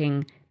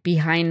talking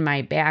behind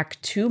my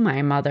back to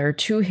my mother,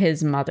 to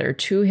his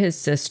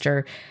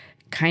sister,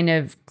 kind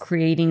of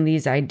creating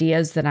these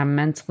ideas that I'm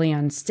mentally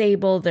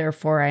unstable,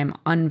 therefore I'm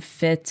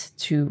unfit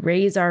to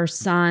raise our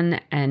son.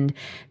 And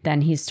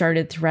then he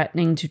started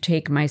threatening to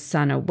take my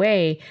son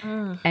away.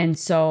 And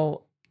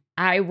so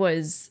I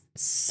was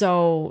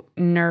so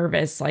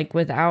nervous, like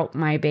without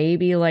my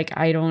baby, like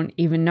I don't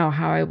even know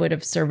how I would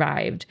have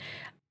survived.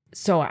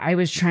 So I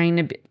was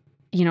trying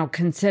to,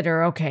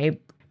 consider, okay,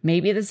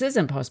 maybe this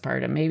isn't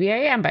postpartum. Maybe I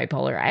am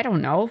bipolar. I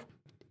don't know.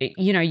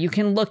 You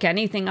can look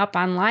anything up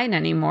online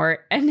anymore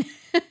and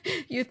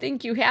you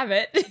think you have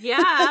it.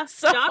 Yeah,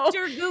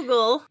 Dr.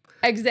 Google.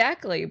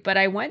 Exactly. But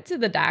I went to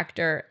the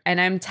doctor and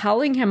I'm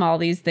telling him all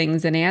these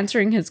things and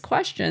answering his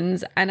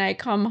questions. And I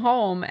come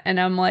home and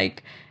I'm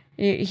like,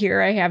 here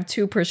I have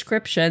 2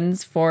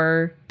 prescriptions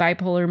for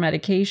bipolar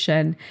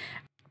medication.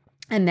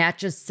 And that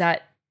just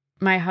set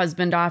my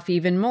husband off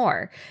even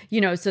more,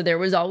 so there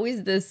was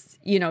always this,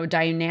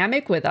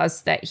 dynamic with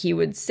us that he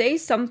would say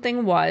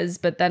something was,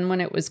 but then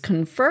when it was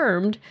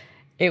confirmed,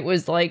 it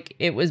was like,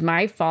 it was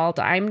my fault.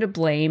 I'm to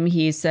blame.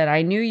 He said,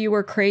 I knew you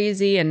were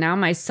crazy. And now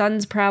my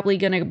son's probably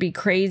going to be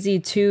crazy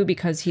too,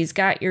 because he's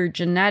got your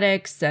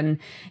genetics. And,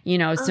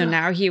 so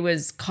now he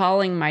was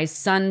calling my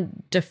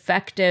son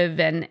defective,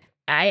 and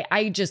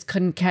I just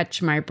couldn't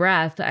catch my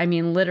breath. I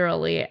mean,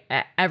 literally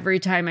every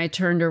time I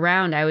turned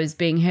around, I was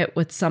being hit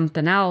with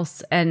something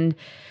else. And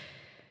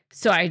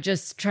so I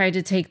just tried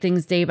to take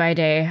things day by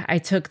day. I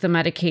took the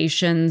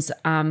medications.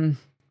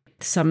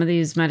 Some of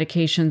these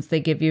medications they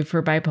give you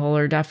for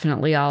bipolar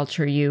definitely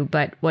alter you.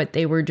 But what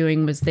they were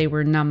doing was they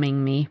were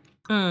numbing me.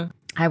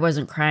 I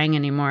wasn't crying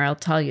anymore, I'll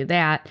tell you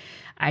that.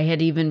 I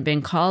had even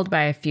been called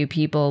by a few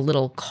people a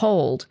little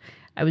cold.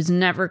 I was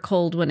never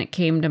cold when it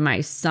came to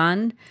my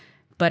son.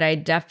 But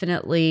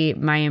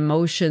my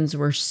emotions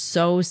were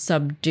so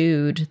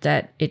subdued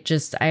that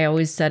I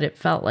always said it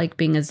felt like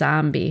being a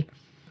zombie.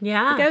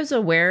 Yeah. Like I was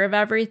aware of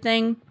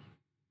everything,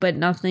 but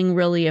nothing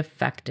really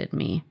affected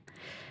me.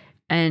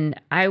 And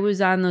I was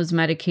on those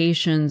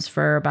medications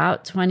for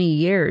about 20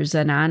 years.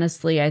 And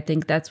honestly, I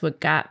think that's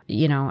what got,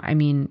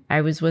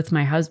 I was with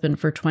my husband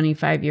for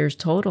 25 years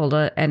total.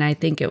 And I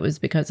think it was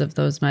because of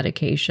those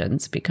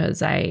medications,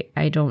 because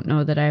I don't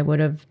know that I would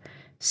have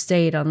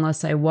stayed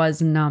unless I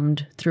was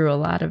numbed through a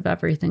lot of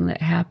everything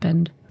that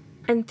happened.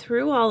 And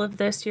through all of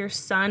this, your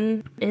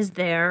son is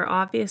there,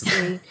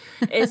 obviously.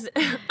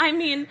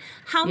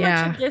 How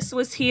much of this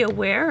was he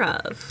aware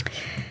of?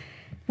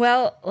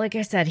 Well, like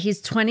I said,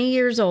 he's 20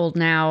 years old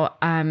now.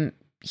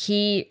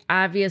 He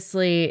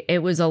obviously, it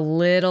was a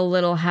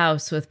little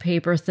house with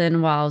paper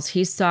thin walls.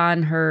 He saw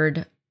and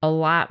heard a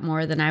lot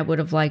more than I would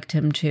have liked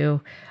him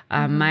to.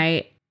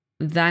 My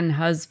then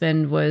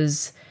husband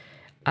was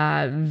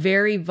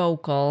very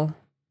vocal.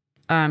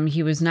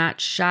 He was not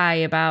shy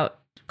about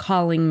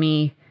calling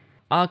me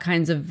all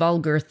kinds of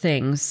vulgar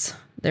things.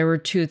 There were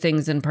 2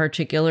 things in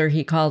particular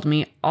he called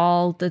me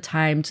all the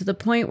time, to the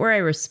point where I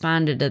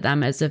responded to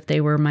them as if they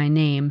were my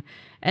name.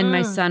 And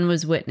my son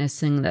was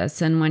witnessing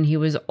this. And when he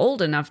was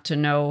old enough to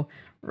know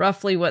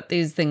roughly what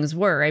these things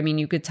were, I mean,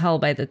 you could tell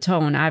by the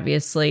tone,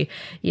 obviously,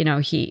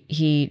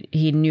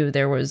 he knew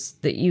there was,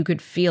 that you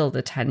could feel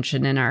the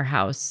tension in our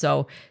house.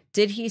 So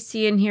did he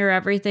see and hear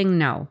everything?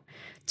 No.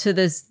 To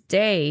this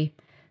day,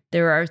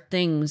 there are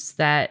things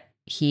that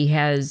he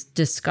has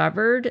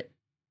discovered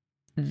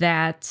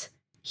that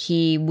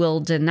he will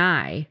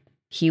deny.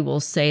 He will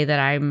say that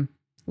I'm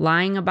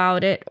lying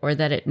about it or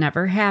that it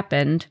never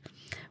happened,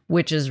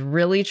 which is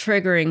really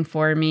triggering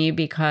for me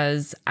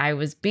because I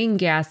was being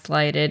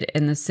gaslighted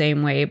in the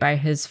same way by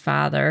his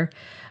father.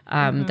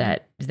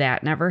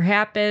 That never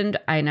happened.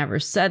 I never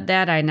said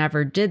that. I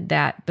never did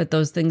that. But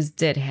those things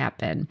did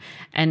happen.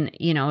 And,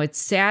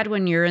 it's sad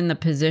when you're in the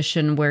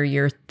position where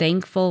you're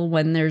thankful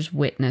when there's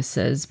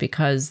witnesses,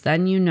 because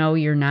then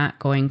you're not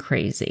going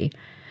crazy.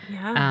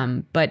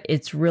 Yeah. But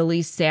it's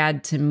really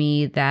sad to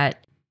me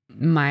that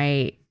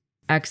my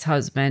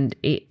ex-husband,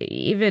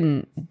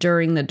 even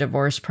during the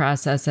divorce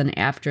process and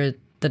after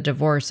the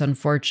divorce,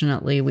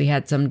 unfortunately, we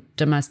had some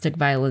domestic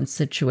violence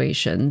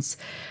situations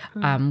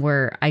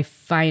where I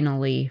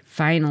finally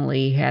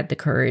had the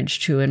courage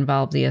to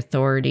involve the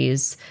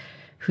authorities,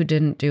 who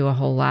didn't do a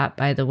whole lot,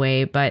 by the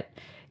way. But,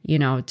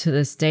 To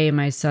this day,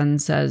 my son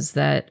says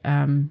that,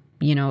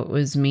 it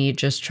was me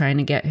just trying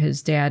to get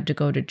his dad to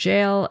go to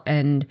jail,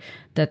 and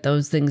that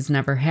those things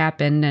never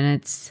happened.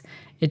 And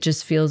it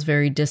just feels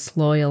very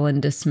disloyal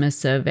and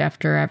dismissive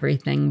after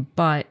everything.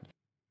 But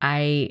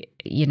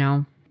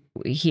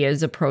he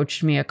has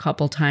approached me a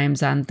couple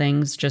times on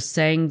things, just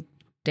saying,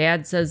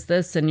 Dad says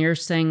this and you're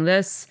saying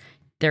this.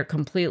 They're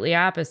completely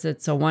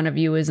opposite. So one of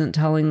you isn't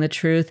telling the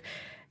truth.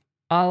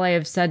 All I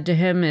have said to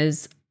him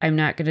is, I'm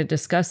not going to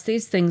discuss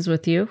these things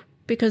with you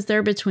because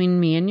they're between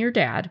me and your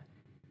dad.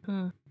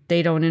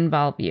 They don't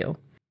involve you.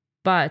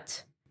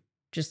 But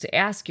just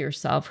ask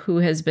yourself, who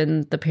has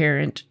been the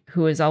parent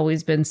who has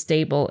always been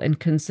stable and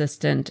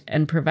consistent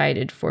and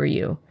provided for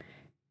you?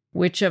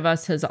 Which of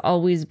us has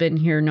always been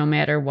here no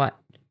matter what?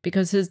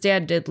 Because his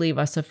dad did leave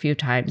us a few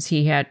times.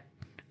 He had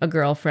a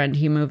girlfriend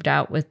he moved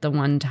out with the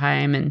one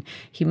time, and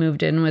he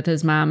moved in with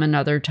his mom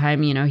another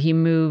time. He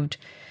moved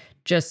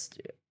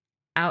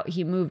out.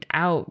 He moved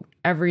out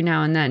every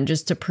now and then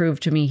just to prove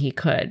to me he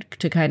could,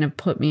 to kind of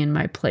put me in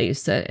my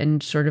place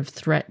and sort of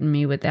threaten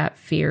me with that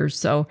fear.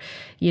 So,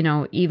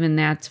 even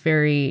that's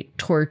very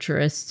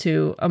torturous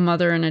to a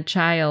mother and a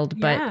child.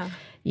 Yeah.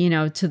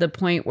 But, to the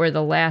point where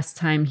the last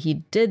time he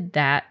did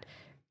that,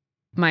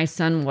 my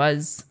son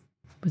was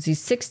he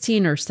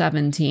 16 or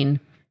 17?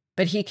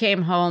 But he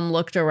came home,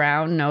 looked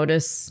around,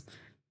 noticed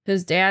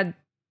his dad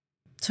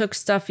took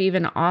stuff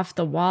even off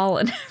the wall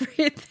and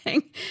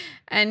everything.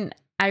 And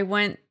I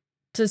went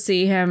to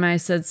see him. I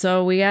said,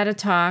 so we got to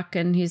talk.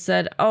 And he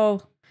said,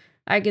 oh,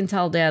 I can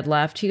tell Dad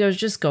left. He goes,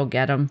 just go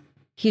get him.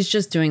 He's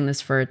just doing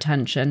this for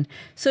attention.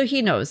 So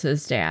he knows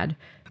his dad.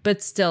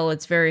 But still,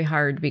 it's very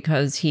hard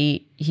because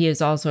he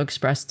has also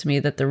expressed to me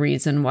that the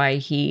reason why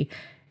he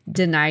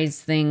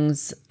denies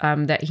things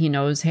that he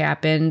knows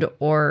happened,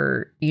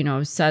 or,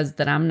 says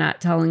that I'm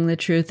not telling the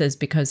truth, is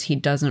because he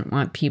doesn't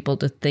want people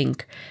to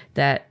think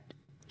that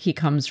he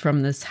comes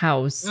from this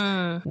house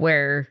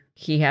where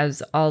he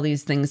has all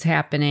these things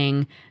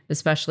happening,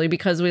 especially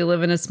because we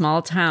live in a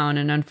small town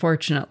and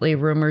unfortunately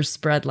rumors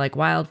spread like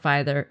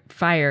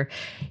wildfire.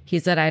 He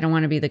said, I don't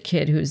want to be the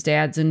kid whose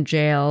dad's in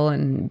jail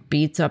and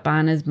beats up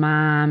on his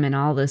mom and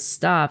all this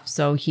stuff.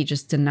 So he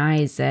just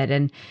denies it.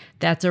 And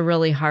that's a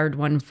really hard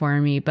one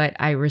for me, but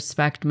I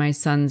respect my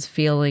son's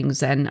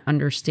feelings and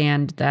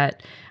understand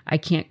that I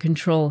can't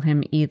control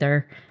him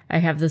either. I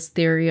have this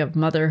theory of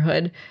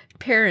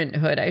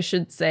parenthood, I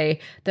should say,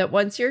 that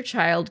once your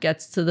child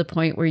gets to the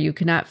point where you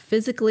cannot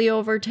physically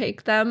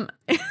overtake them,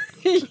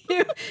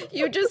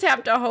 you just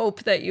have to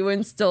hope that you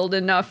instilled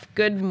enough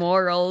good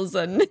morals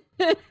and,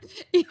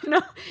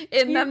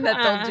 in them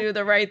that they'll do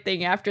the right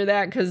thing after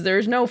that, because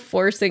there's no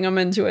forcing them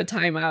into a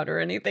timeout or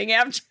anything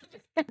after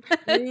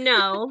that.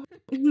 No.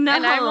 And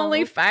I'm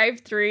only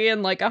 5'3"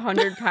 and like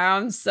 100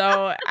 pounds.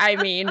 So,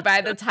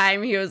 by the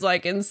time he was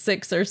like in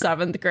 6th or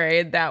 7th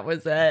grade, that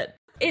was it.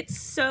 It's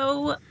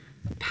so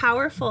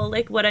powerful.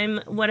 Like what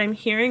I'm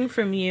hearing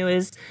from you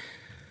is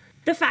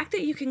the fact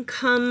that you can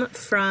come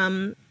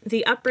from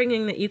the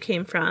upbringing that you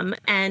came from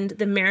and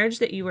the marriage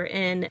that you were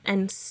in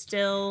and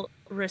still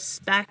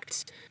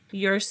respect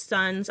your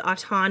son's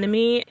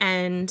autonomy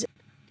and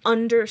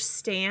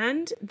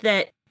understand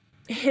that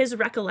his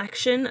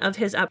recollection of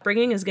his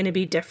upbringing is going to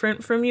be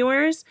different from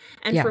yours.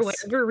 And yes. For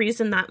whatever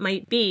reason that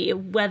might be,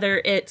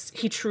 whether it's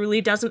he truly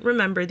doesn't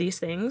remember these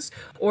things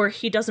or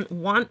he doesn't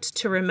want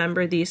to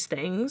remember these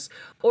things,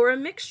 or a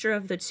mixture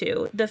of the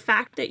two, the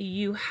fact that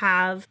you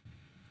have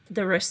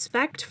the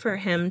respect for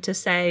him to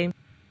say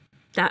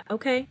that,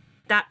 okay,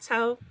 that's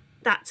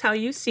how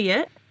you see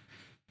it.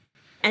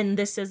 And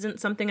this isn't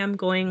something I'm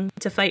going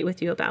to fight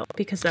with you about,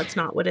 because that's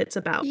not what it's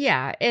about.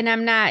 Yeah. And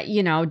I'm not,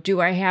 do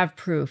I have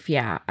proof?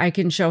 Yeah. I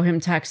can show him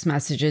text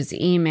messages,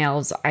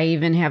 emails. I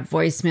even have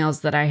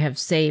voicemails that I have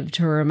saved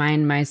to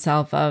remind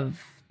myself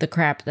of the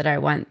crap that I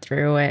went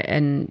through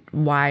and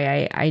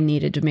why I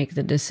needed to make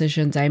the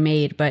decisions I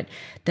made. But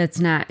that's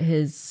not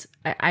his.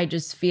 I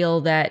just feel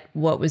that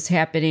what was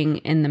happening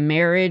in the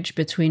marriage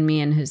between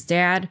me and his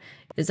dad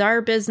is our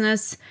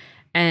business.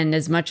 And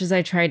as much as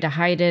I tried to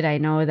hide it, I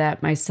know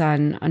that my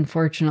son,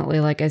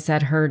 unfortunately, like I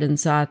said, heard and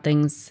saw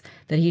things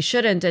that he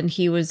shouldn't. And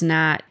he was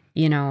not,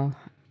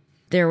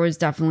 there was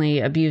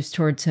definitely abuse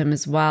towards him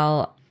as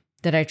well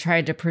that I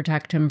tried to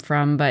protect him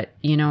from. But,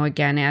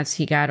 again, as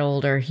he got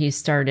older, he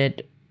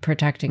started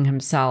protecting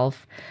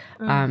himself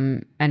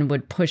and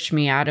would push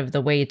me out of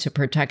the way to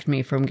protect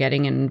me from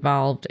getting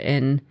involved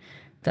in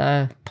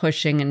the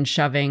pushing and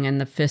shoving and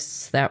the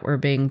fists that were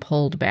being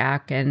pulled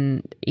back.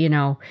 And,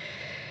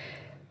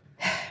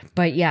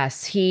 but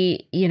yes,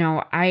 he,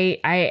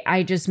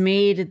 I just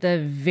made the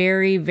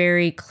very,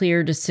 very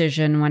clear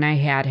decision when I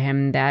had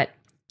him that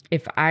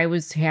if I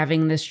was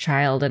having this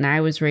child and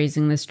I was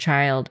raising this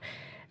child,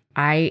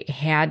 I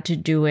had to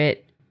do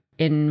it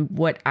in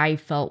what I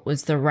felt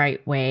was the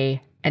right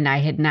way. And I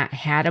had not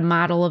had a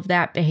model of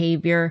that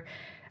behavior.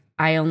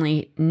 I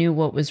only knew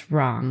what was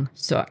wrong.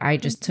 So I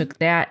just took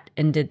that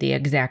and did the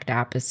exact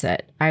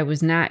opposite. I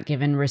was not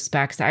given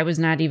respects. I was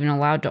not even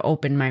allowed to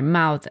open my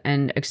mouth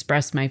and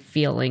express my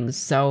feelings.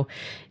 So,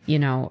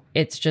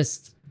 it's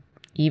just,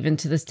 even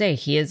to this day,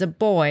 he is a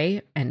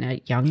boy,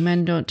 and young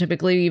men don't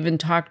typically even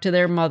talk to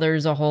their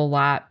mothers a whole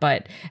lot.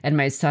 And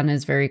my son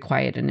is very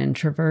quiet and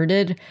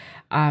introverted,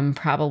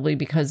 probably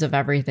because of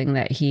everything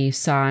that he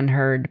saw and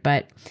heard.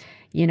 But,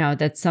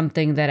 that's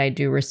something that I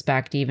do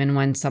respect. Even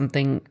when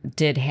something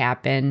did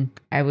happen,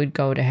 I would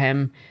go to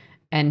him,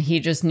 and he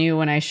just knew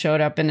when I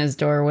showed up in his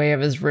doorway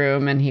of his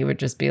room, and he would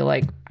just be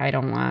like, I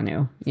don't want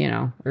to,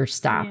 or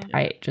stop. Yeah.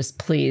 I just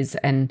please.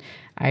 And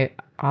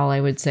all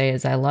I would say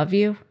is, I love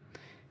you.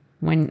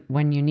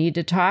 When you need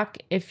to talk,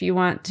 if you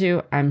want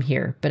to, I'm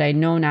here. But I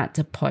know not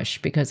to push,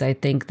 because I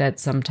think that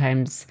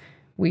sometimes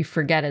we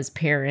forget as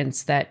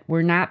parents that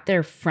we're not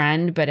their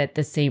friend, but at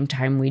the same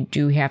time, we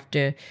do have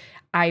to,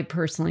 I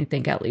personally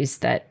think at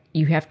least, that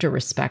you have to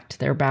respect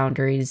their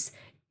boundaries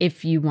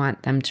if you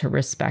want them to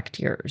respect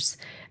yours.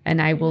 And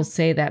I will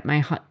say that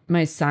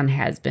my son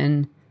has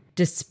been,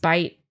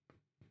 despite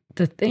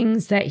the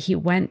things that he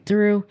went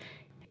through,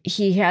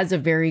 he has a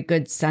very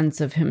good sense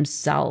of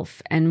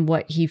himself and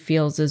what he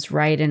feels is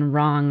right and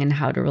wrong and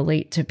how to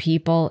relate to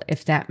people,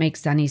 if that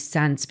makes any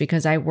sense,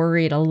 because I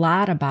worried a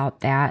lot about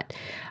that.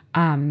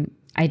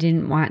 I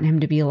didn't want him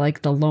to be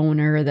like the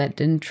loner that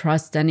didn't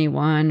trust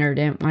anyone or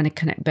didn't want to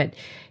connect, but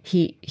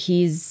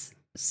he's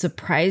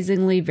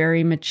surprisingly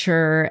very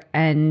mature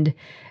and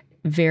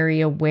very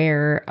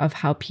aware of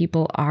how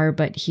people are,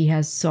 but he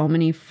has so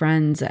many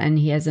friends, and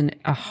he has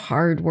a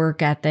hard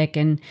work ethic,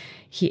 and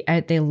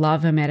they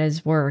love him at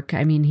his work.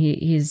 I mean,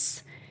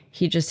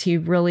 he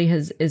really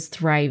is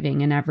thriving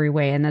in every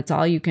way, and that's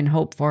all you can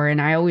hope for.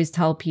 And I always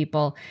tell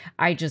people,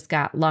 I just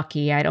got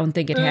lucky. I don't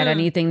think it had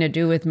anything to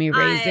do with me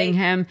raising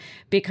him,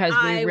 because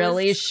we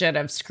really should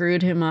have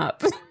screwed him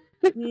up.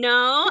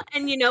 No.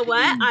 And you know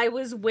what? I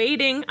was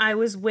waiting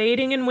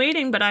and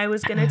waiting, but I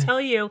was going to tell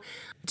you,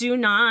 do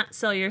not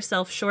sell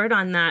yourself short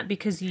on that,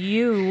 because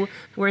you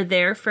were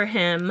there for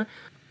him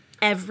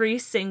every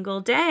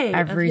single day.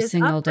 Every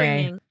single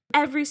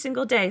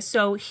day.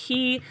 So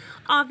he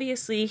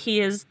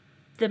is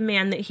the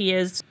man that he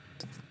is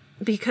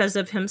because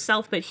of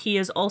himself, but he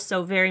is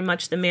also very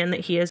much the man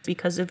that he is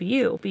because of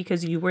you,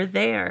 because you were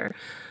there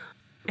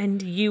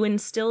and you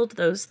instilled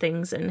those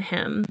things in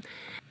him.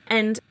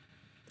 And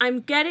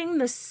I'm getting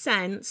the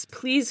sense,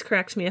 please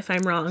correct me if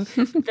I'm wrong,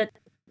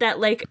 that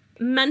like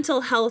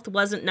mental health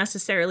wasn't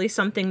necessarily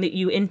something that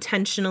you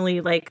intentionally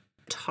like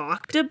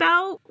talked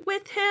about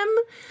with him.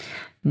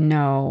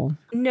 No.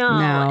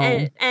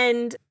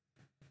 And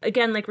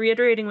again, like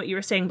reiterating what you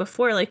were saying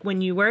before, like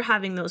when you were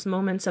having those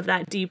moments of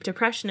that deep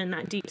depression and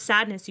that deep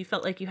sadness, you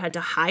felt like you had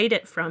to hide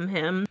it from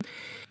him.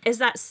 Is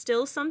that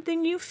still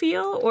something you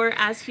feel? Or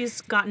as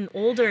he's gotten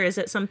older, is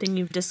it something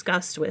you've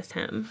discussed with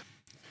him?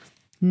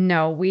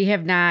 No, we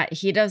have not.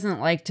 He doesn't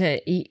like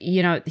to,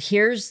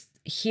 here's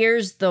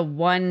the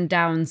one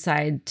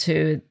downside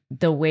to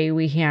the way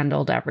we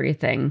handled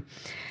everything.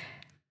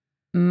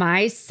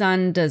 My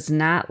son does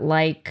not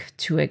like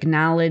to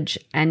acknowledge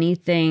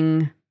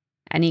anything,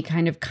 any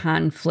kind of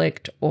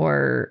conflict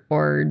or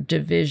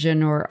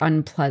division or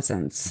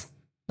unpleasance.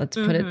 Let's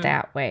put it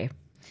that way.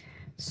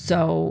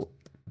 So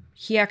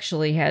he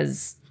actually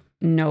has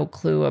no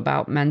clue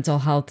about mental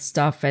health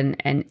stuff.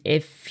 And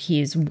if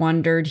he's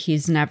wondered,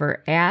 he's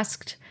never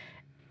asked.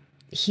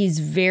 He's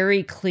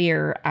very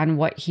clear on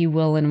what he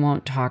will and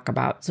won't talk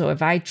about. So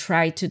if I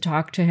try to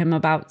talk to him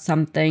about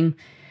something,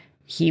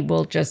 he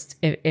will just,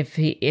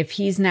 if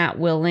he's not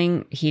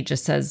willing, he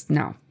just says,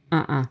 no,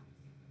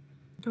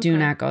 do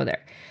not go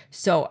there.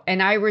 So,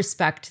 and I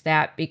respect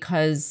that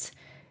because,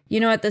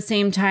 at the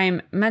same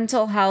time,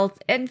 mental health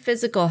and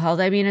physical health,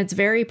 I mean, it's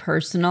very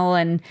personal.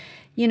 And,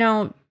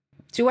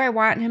 do I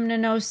want him to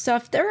know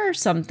stuff? There are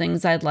some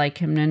things I'd like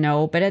him to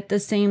know, but at the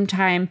same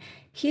time,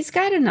 he's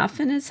got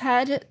enough in his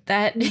head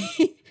that,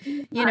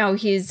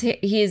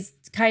 he's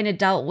kind of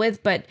dealt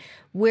with. But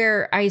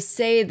where I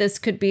say this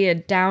could be a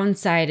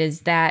downside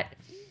is that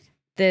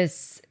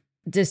this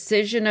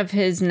decision of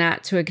his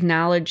not to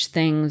acknowledge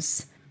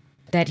things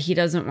that he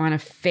doesn't want to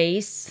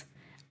face,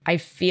 I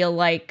feel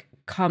like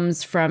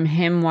comes from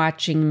him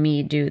watching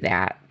me do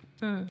that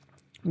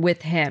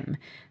with him.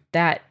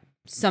 That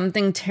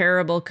something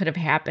terrible could have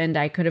happened.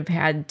 I could have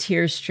had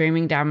tears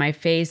streaming down my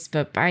face,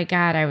 but by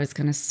God, I was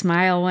going to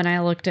smile when I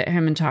looked at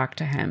him and talked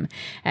to him.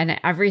 And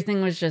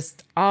everything was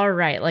just all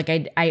right. Like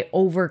I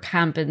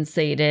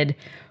overcompensated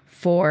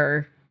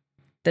for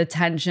the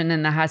tension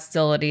and the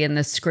hostility and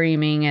the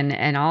screaming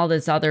and all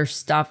this other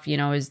stuff,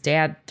 his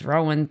dad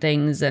throwing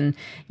things and,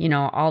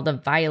 all the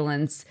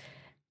violence.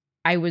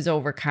 I was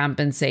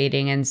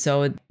overcompensating. And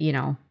so,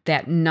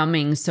 that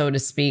numbing, so to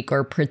speak,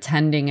 or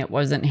pretending it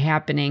wasn't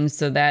happening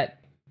so that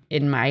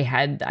in my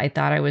head, I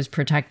thought I was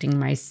protecting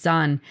my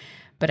son,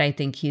 but I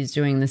think he's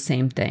doing the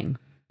same thing.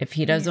 If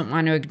he doesn't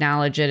want to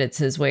acknowledge it, it's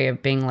his way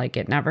of being like,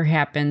 it never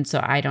happened,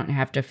 so I don't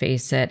have to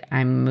face it.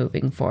 I'm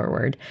moving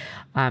forward.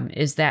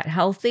 Is that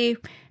healthy?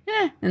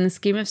 In the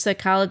scheme of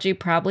psychology,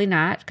 probably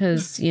not,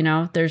 because,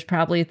 there's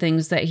probably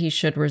things that he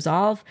should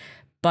resolve.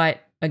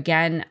 But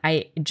again,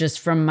 I just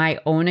from my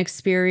own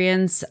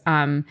experience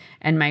and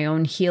my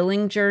own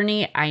healing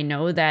journey, I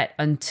know that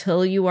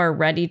until you are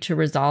ready to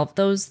resolve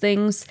those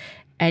things,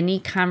 any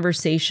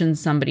conversation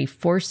somebody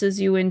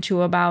forces you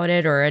into about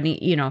it or any,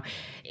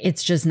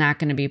 it's just not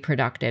going to be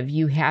productive.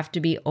 You have to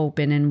be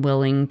open and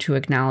willing to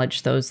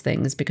acknowledge those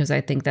things, because I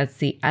think that's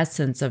the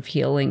essence of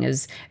healing,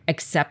 is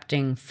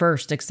accepting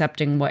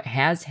what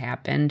has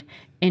happened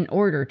in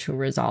order to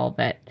resolve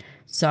it.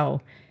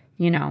 So,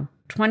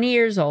 20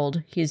 years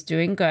old, he's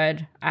doing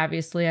good.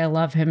 Obviously, I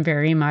love him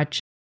very much.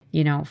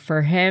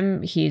 For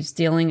him,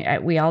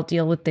 we all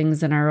deal with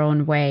things in our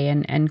own way,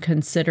 and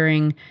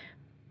considering,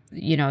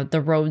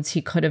 the roads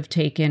he could have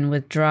taken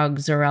with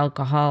drugs or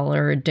alcohol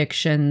or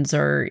addictions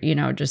or,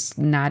 just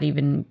not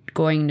even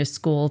going to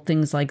school,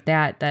 things like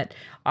that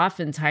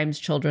oftentimes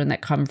children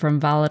that come from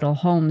volatile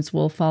homes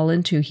will fall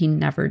into. He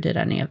never did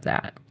any of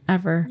that,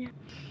 ever. Yeah.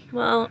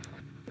 Well,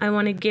 I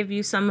want to give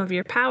you some of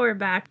your power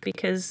back,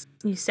 because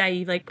you say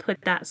you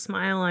put that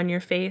smile on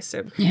your face.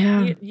 Or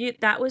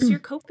that was your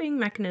coping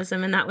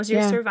mechanism, and that was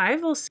your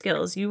survival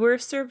skills. You were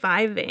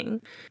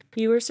surviving.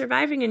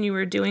 And you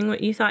were doing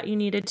what you thought you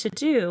needed to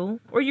do.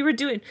 Or you were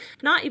doing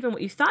not even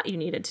what you thought you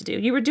needed to do.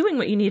 You were doing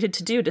what you needed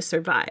to do to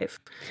survive.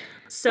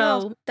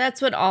 So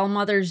that's what all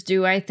mothers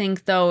do, I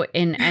think, though,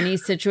 in any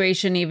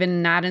situation,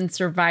 even not in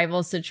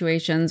survival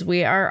situations.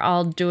 We are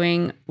all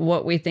doing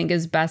what we think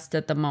is best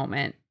at the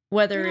moment.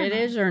 Whether it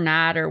is or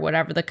not, or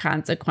whatever the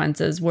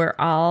consequences, we're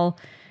all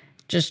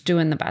just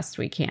doing the best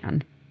we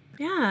can.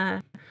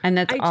 Yeah. And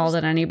that's all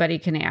that anybody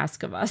can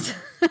ask of us.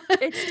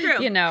 It's true.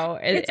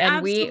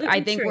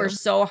 I think we're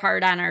so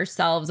hard on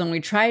ourselves, and we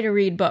try to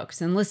read books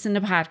and listen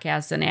to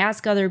podcasts and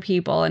ask other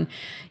people, and,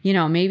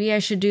 maybe I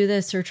should do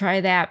this or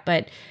try that.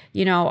 But,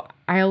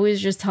 I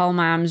always just tell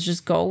moms,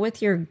 just go with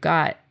your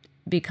gut,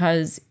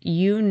 because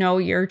you know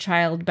your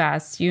child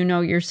best. You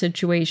know your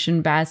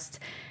situation best.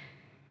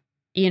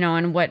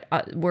 And what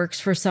works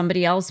for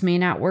somebody else may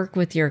not work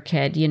with your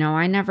kid.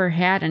 I never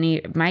had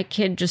my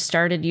kid just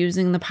started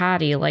using the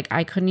potty.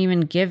 I couldn't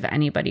even give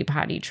anybody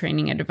potty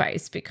training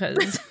advice,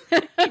 because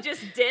he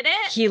just did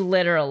it. He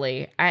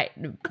literally,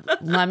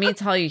 let me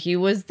tell you, he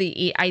was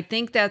I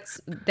think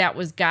that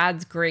was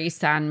God's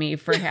grace on me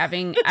for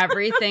having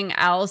everything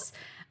else.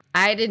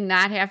 I did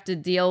not have to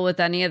deal with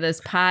any of this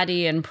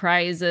potty and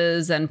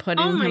prizes and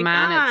putting him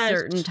on at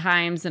certain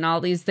times and all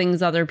these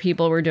things other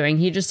people were doing.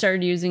 He just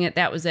started using it.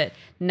 That was it.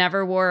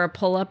 Never wore a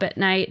pull-up at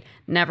night.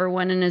 Never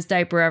went in his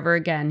diaper ever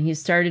again. He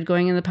started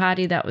going in the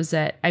potty. That was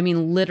it. I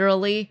mean,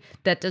 literally,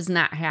 that does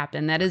not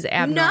happen. That is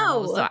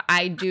abnormal. No. So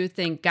I do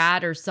think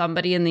God or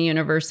somebody in the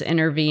universe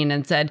intervened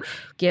and said,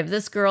 give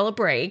this girl a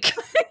break.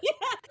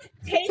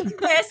 Take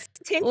this.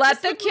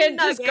 Let the kid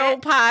just go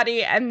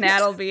potty, and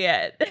that'll be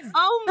it.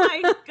 Oh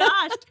my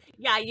gosh.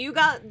 Yeah, you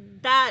got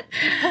that.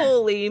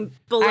 Holy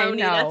baloney. I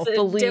know. That's a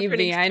Believe different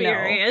me,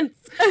 experience.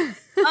 I know.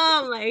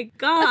 Oh my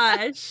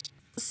gosh.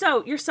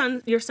 So your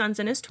son's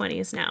in his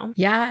 20s now.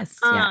 Yes.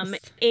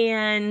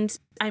 And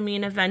I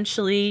mean,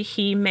 eventually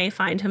he may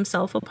find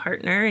himself a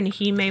partner, and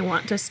he may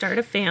want to start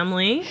a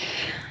family.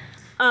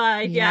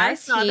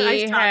 Yes,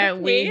 we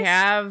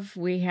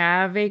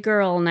have a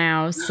girl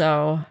now,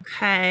 so.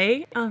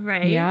 Okay, all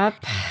right. Yep.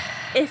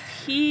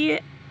 If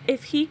he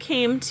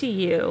came to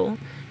you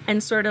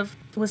and sort of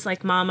was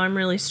like, Mom, I'm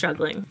really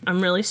struggling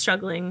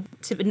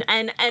to,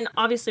 and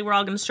obviously we're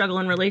all going to struggle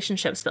in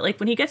relationships, but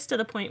when he gets to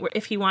the point where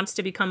if he wants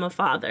to become a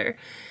father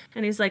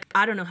and he's like,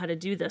 I don't know how to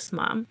do this,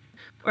 Mom,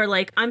 or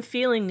I'm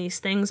feeling these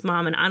things,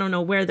 Mom, and I don't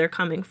know where they're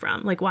coming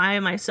from. Why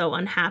am I so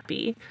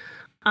unhappy?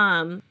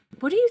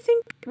 What do you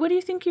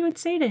think you would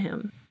say to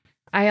him?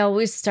 I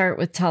always start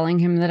with telling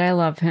him that I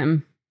love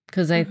him,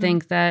 because I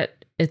think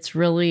that it's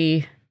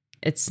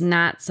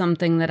not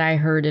something that I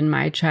heard in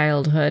my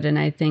childhood. And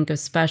I think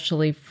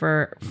especially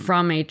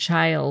from a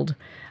child,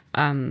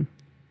 from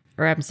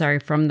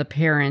the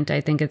parent,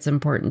 I think it's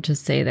important to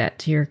say that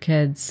to your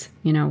kids.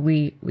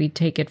 We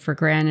take it for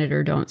granted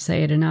or don't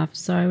say it enough.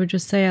 So I would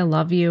just say, I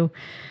love you,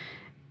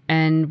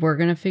 and we're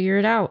going to figure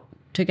it out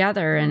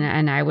together.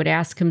 And I would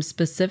ask him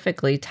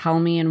specifically, tell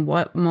me in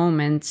what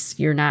moments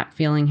you're not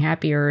feeling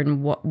happy, or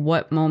in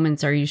what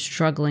moments are you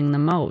struggling the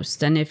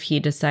most. And if he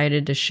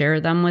decided to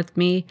share them with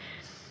me,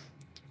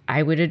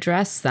 I would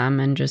address them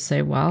and just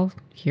say, well,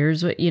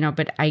 here's what,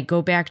 but I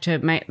go back to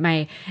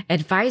my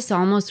advice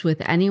almost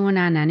with anyone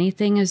on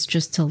anything is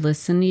just to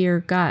listen to your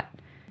gut.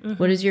 Mm-hmm.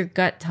 What does your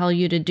gut tell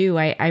you to do?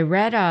 I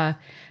read a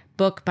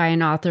book by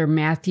an author,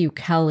 Matthew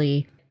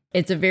Kelly.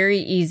 It's a very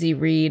easy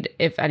read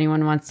if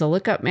anyone wants to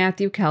look up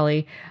Matthew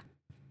Kelly.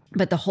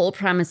 But the whole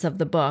premise of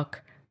the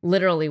book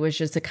literally was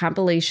just a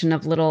compilation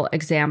of little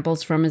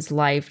examples from his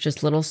life,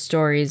 just little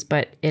stories.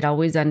 But it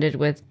always ended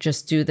with,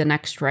 just do the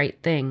next right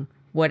thing.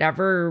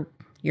 Whatever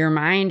your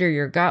mind or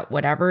your gut,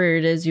 whatever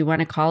it is you want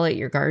to call it,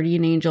 your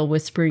guardian angel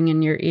whispering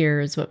in your ear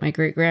is what my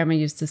great grandma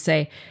used to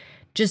say.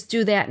 Just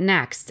do that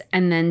next,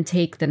 and then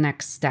take the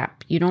next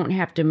step. You don't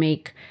have to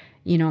make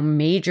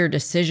major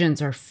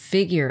decisions or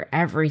figure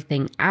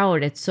everything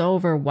out. It's so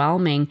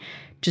overwhelming.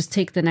 just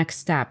take the next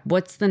step.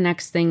 What's the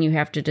next thing you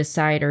have to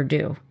decide or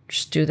do?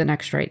 Just do the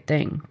next right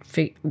thing.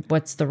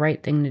 What's the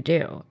right thing to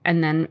do?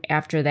 And then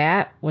after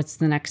that, what's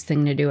the next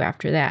thing to do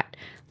after that?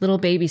 Little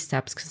baby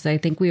steps, because I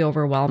think we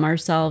overwhelm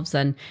ourselves,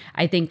 and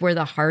I think we're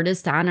the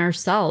hardest on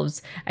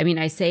ourselves. I mean,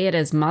 I say it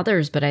as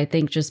mothers, but I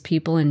think just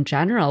people in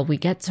general, we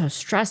get so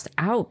stressed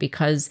out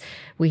because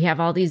we have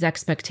all these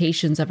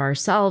expectations of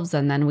ourselves,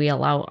 and then we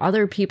allow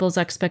other people's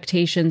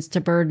expectations to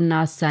burden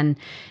us. And,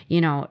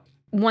 you know,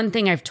 one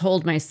thing I've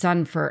told my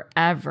son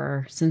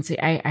forever, since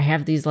I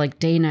have these like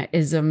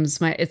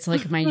Dana-isms, it's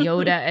like my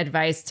Yoda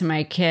advice to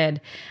my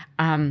kid.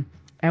 I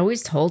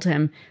always told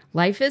him,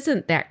 life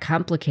isn't that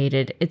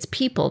complicated. It's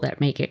people that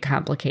make it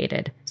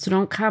complicated. So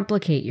don't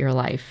complicate your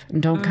life,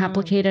 and don't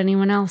complicate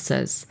anyone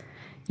else's.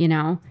 You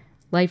know,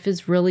 life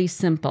is really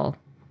simple.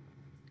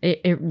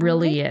 It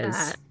really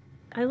is.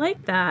 I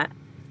like that.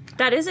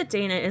 That is a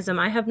Dana-ism.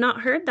 I have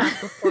not heard that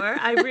before.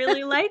 I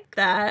really like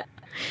that.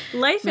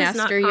 Life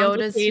Master is not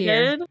Yoda's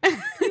here. complicated.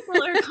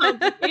 People are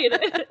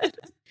complicated.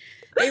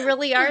 They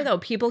really are, though.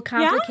 People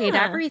complicate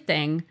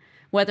everything.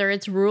 Whether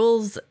it's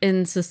rules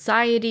in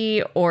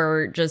society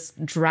or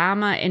just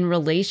drama in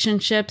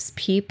relationships,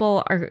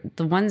 people are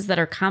the ones that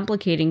are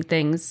complicating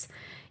things,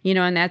 you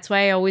know, and that's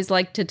why I always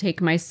like to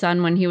take my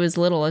son when he was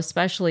little,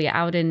 especially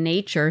out in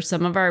nature.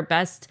 Some of our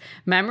best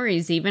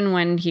memories, even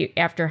when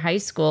after high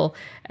school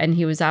and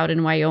he was out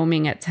in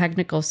Wyoming at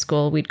technical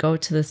school, we'd go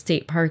to the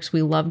state parks.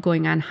 We love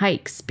going on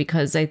hikes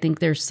because I think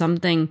there's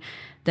something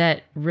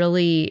that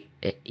really,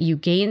 you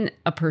gain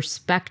a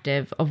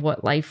perspective of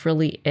what life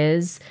really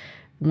is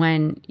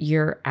when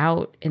you're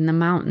out in the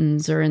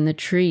mountains or in the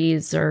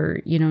trees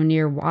or, you know,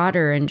 near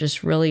water, and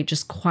just really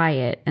just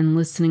quiet and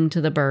listening to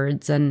the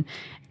birds, and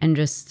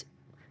just,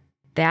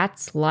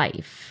 that's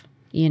life,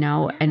 you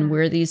know. And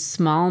we're these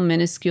small,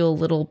 minuscule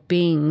little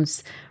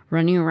beings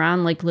running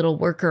around like little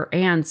worker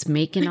ants,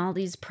 making all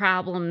these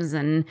problems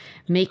and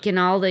making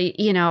all the,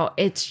 you know,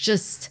 it's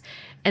just,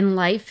 and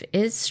life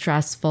is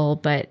stressful,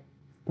 but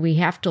we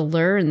have to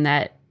learn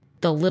that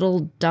the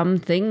little dumb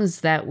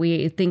things that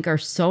we think are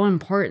so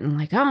important,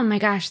 like, oh my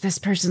gosh, this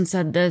person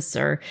said this,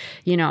 or,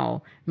 you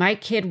know, my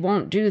kid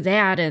won't do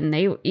that. And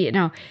they, you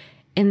know,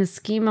 in the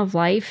scheme of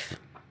life,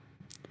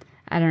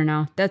 I don't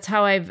know. That's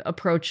how I've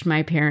approached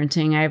my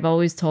parenting. I've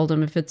always told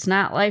them, if it's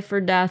not life or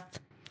death,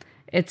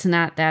 it's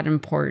not that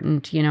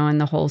important, you know, in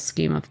the whole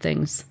scheme of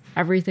things.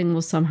 Everything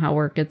will somehow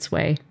work its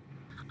way.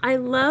 I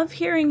love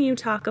hearing you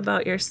talk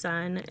about your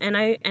son,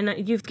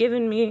 and you've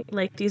given me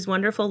like these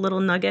wonderful little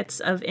nuggets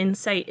of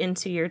insight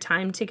into your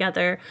time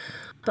together.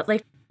 But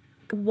like,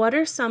 what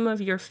are some of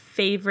your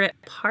favorite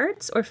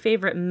parts or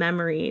favorite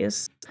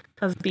memories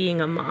of being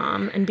a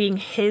mom and being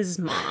his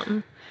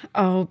mom?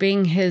 Oh,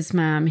 being his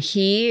mom.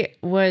 He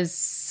was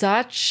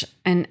such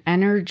an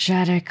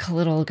energetic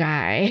little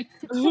guy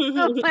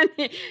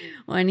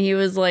when he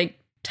was like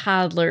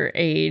toddler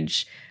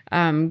age.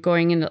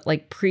 Going into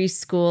like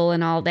preschool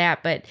and all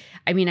that. But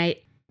I mean,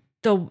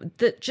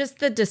 just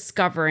the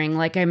discovering,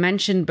 like I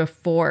mentioned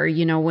before,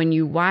 you know, when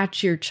you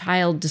watch your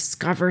child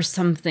discover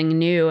something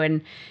new,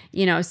 and,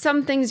 you know,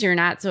 some things you're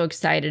not so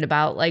excited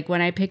about. Like when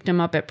I picked him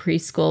up at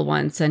preschool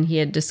once and he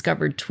had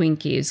discovered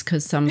Twinkies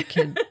because some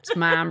kid's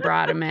mom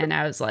brought him in.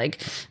 I was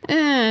like,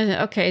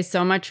 okay,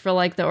 so much for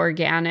like the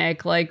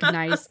organic, like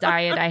nice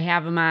diet I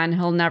have him on.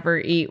 He'll never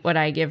eat what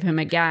I give him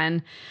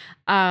again.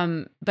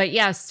 But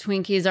yes,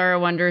 Twinkies are a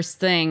wondrous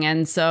thing.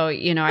 And so,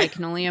 you know, I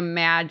can only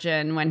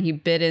imagine when he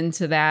bit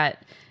into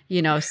that,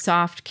 you know,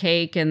 soft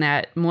cake and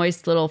that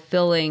moist little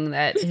filling,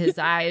 that his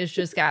eyes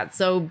just got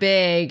so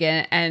big,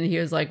 and he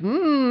was like,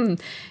 you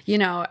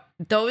know,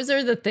 those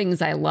are the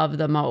things I love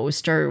the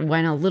most. Or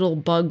when a little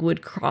bug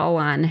would crawl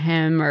on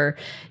him, or,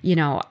 you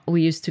know,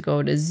 we used to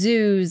go to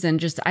zoos, and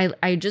just,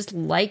 I just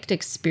liked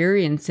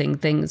experiencing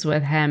things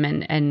with him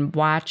and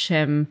watch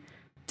him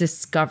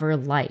discover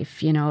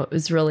life. You know, it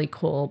was really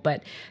cool.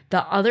 But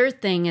the other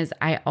thing is,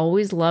 I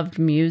always loved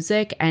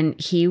music, and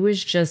he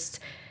was just,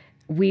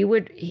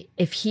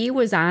 if he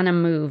was on a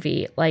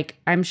movie, like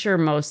I'm sure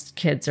most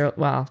kids are,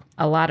 well,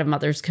 a lot of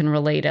mothers can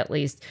relate at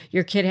least.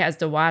 Your kid has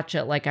to watch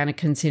it like on a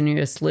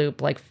continuous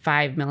loop, like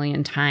 5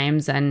 million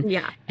times, and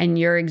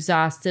you're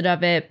exhausted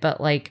of it.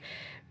 But like,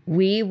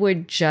 we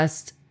would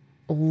just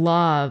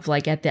love,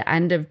 like at the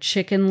end of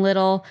Chicken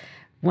Little,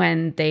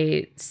 when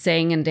they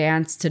sang and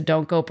danced to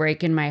Don't Go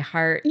Breaking My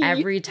Heart,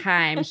 every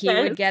time he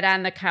would get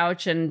on the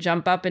couch and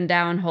jump up and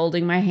down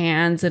holding my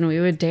hands, and we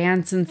would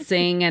dance and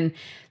sing. And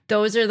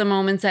those are the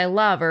moments I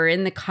love. Or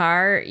in the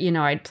car, you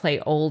know, I'd play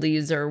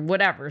oldies or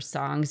whatever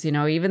songs, you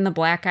know, even the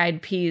Black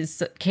Eyed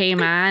Peas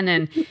came on,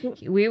 and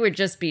we would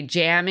just be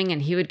jamming,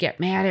 and he would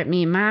get mad at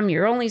me. Mom,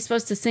 you're only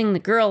supposed to sing the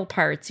girl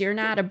parts. You're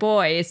not a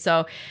boy.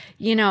 So,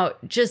 you know,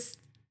 just,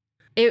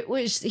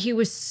 he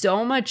was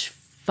so much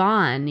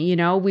fun, you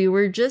know, we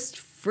were just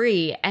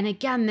free. And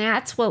again,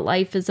 that's what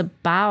life is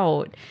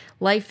about.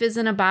 Life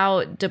isn't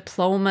about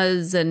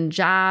diplomas and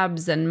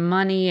jobs and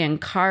money and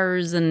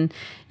cars and,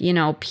 you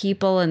know,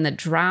 people and the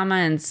drama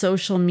and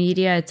social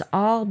media. It's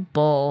all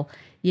bull,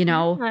 you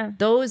know,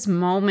 those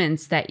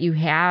moments that you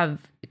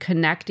have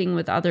connecting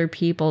with other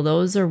people.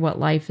 Those are what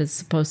life is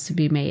supposed to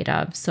be made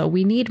of. So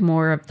we need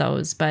more of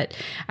those. But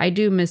I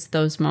do miss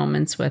those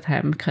moments with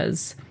him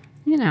because,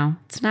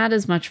 it's not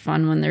as much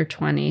fun when they're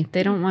 20.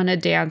 They don't want to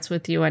dance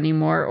with you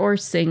anymore or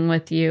sing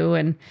with you.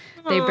 And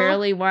they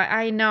barely want.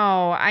 I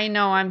know.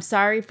 I'm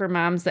sorry for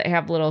moms that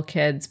have little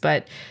kids,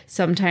 but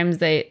sometimes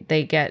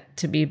they get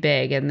to be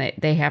big and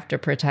they have to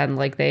pretend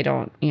like they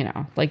don't,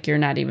 like you're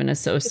not even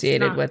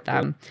associated with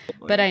them.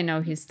 But I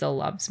know he still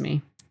loves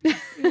me.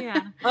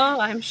 Yeah. Oh,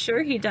 I'm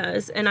sure he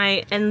does.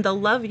 And the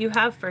love you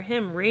have for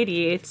him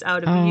radiates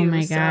out of you. Oh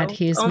my God.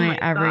 He's my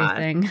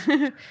everything.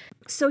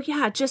 So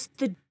yeah, just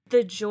the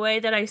joy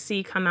that I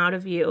see come out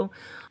of you,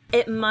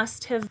 it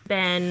must have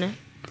been.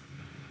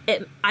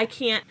 I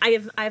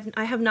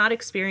have not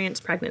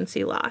experienced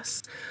pregnancy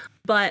loss,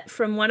 but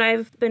from what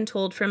I've been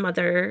told from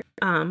other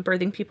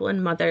birthing people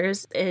and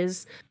mothers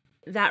is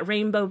that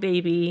rainbow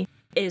baby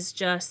is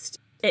just,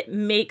 it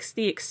makes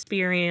the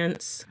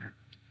experience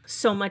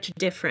so much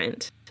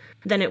different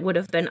than it would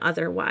have been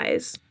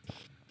otherwise.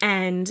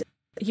 And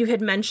you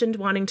had mentioned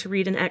wanting to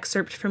read an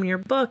excerpt from your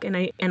book, and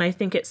I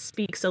think it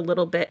speaks a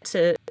little bit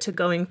to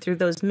going through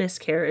those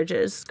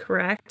miscarriages,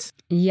 correct?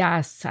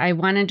 Yes, I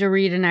wanted to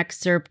read an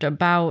excerpt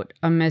about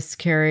a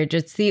miscarriage.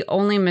 It's the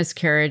only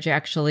miscarriage,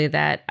 actually,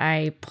 that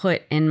I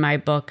put in my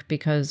book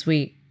because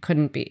we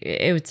couldn't be,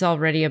 it's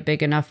already a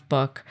big enough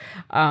book.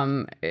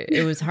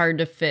 It was hard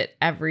to fit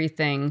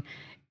everything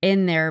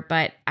in there,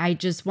 but I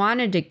just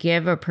wanted to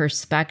give a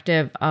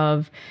perspective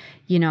of,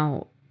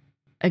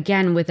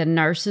 again, with a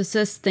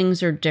narcissist,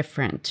 things are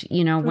different.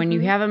 When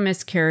you have a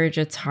miscarriage,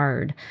 it's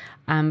hard.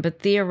 But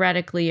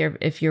theoretically,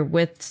 if you're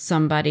with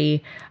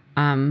somebody,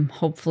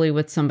 hopefully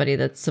with somebody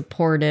that's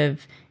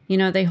supportive,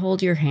 they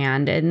hold your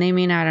hand and they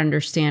may not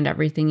understand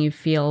everything you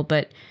feel,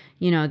 but,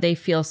 they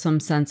feel some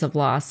sense of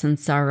loss and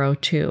sorrow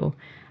too.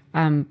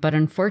 But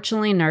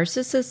unfortunately,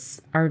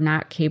 narcissists are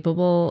not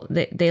capable.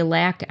 They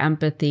lack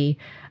empathy,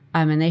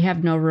 and they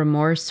have no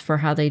remorse for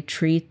how they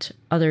treat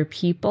other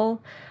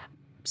people.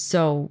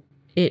 So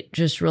it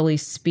just really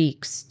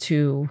speaks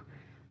to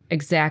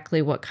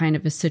exactly what kind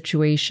of a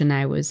situation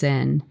I was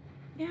in.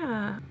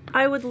 Yeah,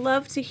 I would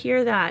love to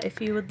hear that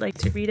if you would like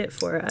to read it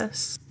for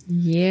us.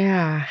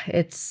 Yeah,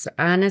 it's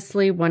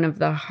honestly one of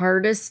the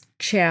hardest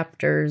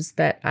chapters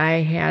that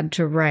I had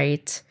to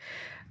write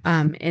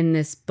in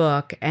this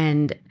book.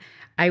 And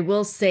I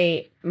will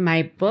say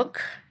my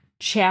book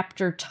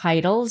chapter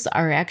titles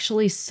are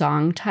actually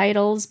song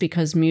titles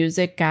because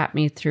music got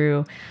me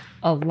through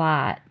a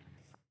lot.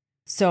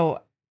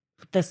 So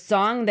the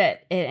song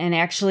and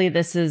actually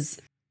this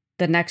is,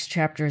 the next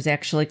chapter is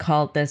actually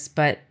called this,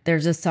 but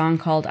there's a song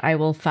called I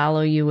Will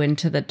Follow You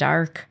Into the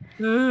Dark.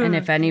 And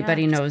if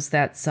anybody knows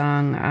that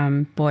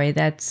song, boy,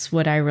 that's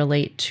what I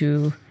relate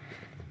to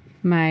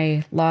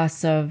my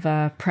loss of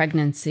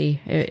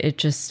pregnancy. It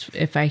just,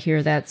 if I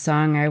hear that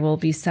song, I will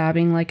be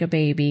sobbing like a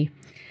baby.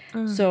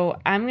 So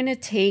I'm going to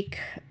take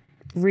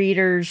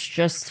readers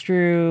just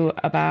through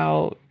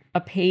about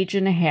a page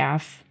and a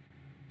half,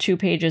 2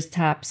 pages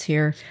tops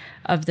here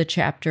of the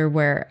chapter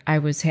where I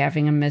was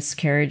having a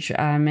miscarriage.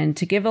 And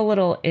to give a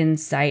little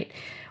insight,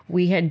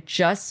 we had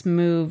just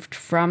moved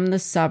from the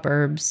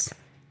suburbs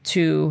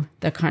to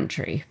the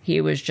country.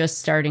 He was just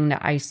starting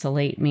to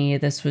isolate me.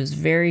 This was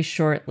very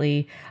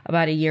shortly,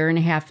 about 1.5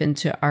 years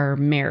into our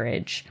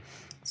marriage.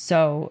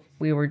 So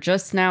we were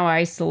just now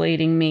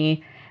isolating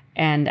me,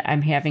 and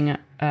I'm having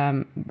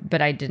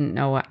but I didn't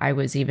know I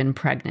was even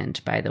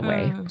pregnant, by the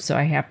way. So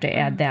I have to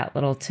add that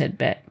little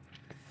tidbit.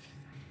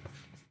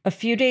 A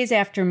few days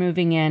after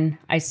moving in,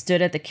 I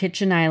stood at the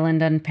kitchen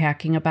island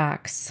unpacking a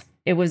box.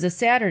 It was a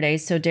Saturday,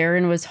 so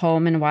Darren was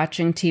home and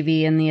watching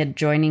TV in the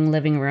adjoining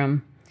living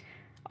room.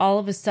 All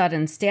of a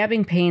sudden,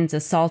 stabbing pains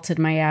assaulted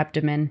my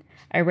abdomen.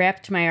 I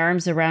wrapped my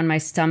arms around my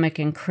stomach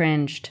and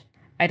cringed.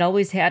 I'd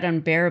always had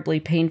unbearably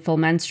painful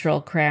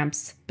menstrual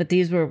cramps, but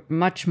these were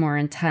much more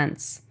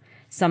intense.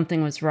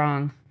 Something was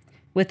wrong.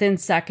 Within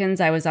seconds,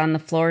 I was on the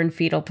floor in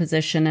fetal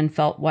position and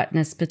felt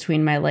wetness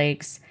between my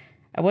legs.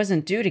 I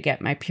wasn't due to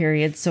get my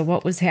period, so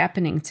what was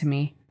happening to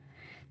me?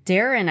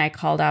 Darren, I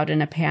called out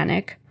in a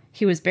panic.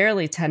 He was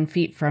barely 10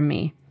 feet from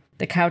me.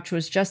 The couch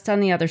was just on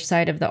the other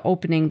side of the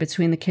opening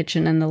between the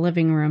kitchen and the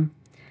living room.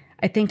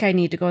 I think I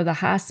need to go to the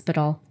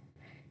hospital.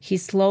 He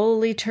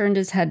slowly turned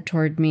his head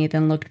toward me,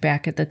 then looked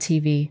back at the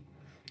TV.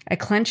 I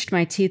clenched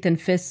my teeth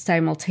and fists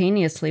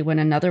simultaneously when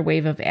another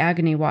wave of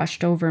agony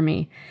washed over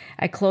me.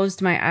 I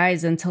closed my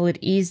eyes until it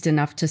eased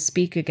enough to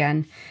speak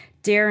again.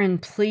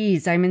 Darren,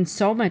 please, I'm in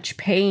so much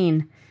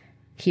pain.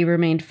 He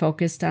remained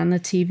focused on the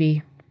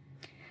TV.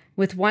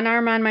 With one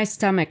arm on my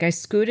stomach, I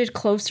scooted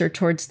closer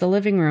towards the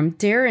living room.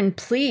 Darren,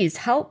 please,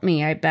 help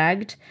me, I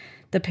begged.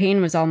 The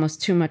pain was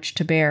almost too much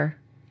to bear.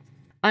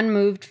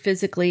 Unmoved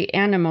physically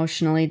and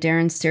emotionally,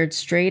 Darren stared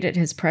straight at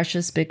his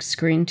precious big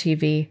screen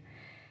TV.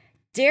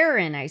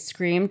 Darren, I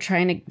screamed,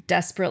 trying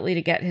desperately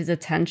to get his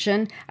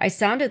attention. I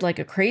sounded like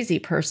a crazy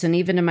person,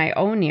 even in my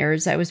own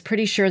ears. I was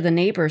pretty sure the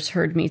neighbors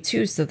heard me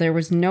too, so there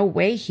was no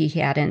way he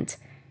hadn't.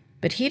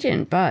 But he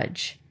didn't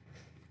budge.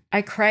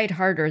 I cried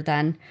harder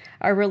then.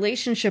 Our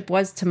relationship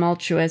was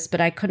tumultuous,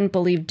 but I couldn't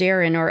believe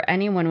Darren or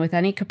anyone with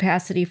any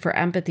capacity for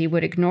empathy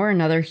would ignore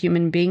another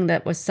human being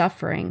that was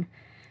suffering.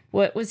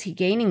 What was he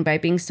gaining by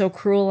being so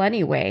cruel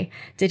anyway?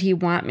 Did he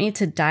want me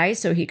to die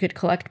so he could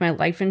collect my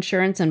life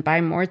insurance and buy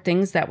more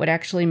things that would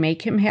actually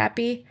make him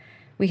happy?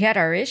 We had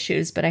our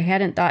issues, but I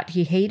hadn't thought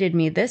he hated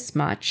me this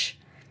much.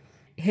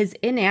 His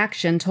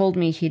inaction told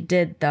me he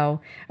did,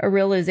 though, a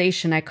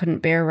realization I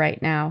couldn't bear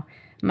right now.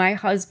 My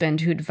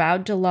husband, who'd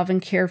vowed to love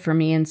and care for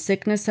me in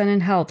sickness and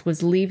in health,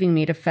 was leaving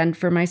me to fend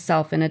for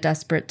myself in a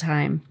desperate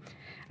time.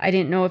 I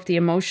didn't know if the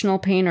emotional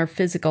pain or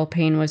physical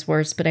pain was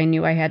worse, but I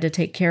knew I had to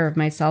take care of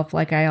myself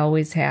like I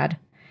always had.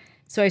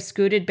 So I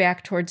scooted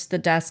back towards the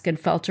desk and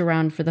felt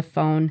around for the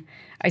phone.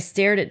 I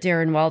stared at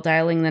Darren while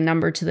dialing the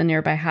number to the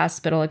nearby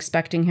hospital,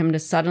 expecting him to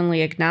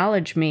suddenly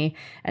acknowledge me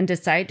and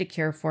decide to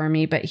care for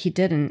me, but he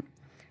didn't.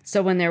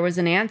 So when there was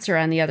an answer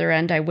on the other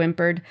end, I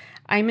whimpered,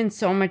 "I'm in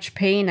so much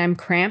pain, I'm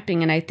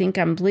cramping, and I think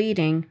I'm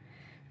bleeding."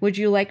 "Would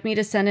you like me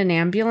to send an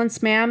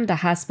ambulance, ma'am?" the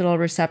hospital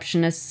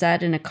receptionist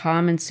said in a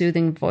calm and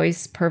soothing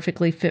voice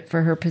perfectly fit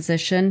for her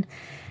position.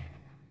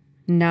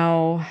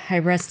 No, I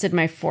rested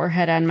my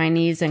forehead on my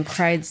knees and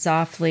cried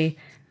softly.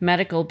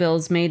 Medical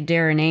bills made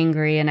Darren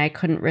angry, and I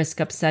couldn't risk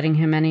upsetting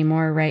him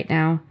anymore right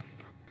now.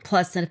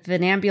 Plus, if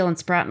an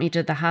ambulance brought me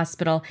to the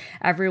hospital,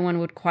 everyone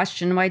would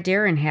question why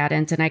Darren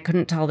hadn't, and I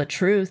couldn't tell the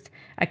truth.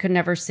 I could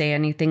never say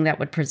anything that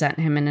would present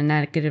him in a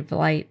negative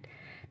light.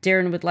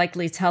 Darren would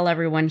likely tell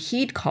everyone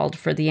he'd called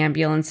for the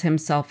ambulance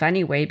himself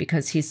anyway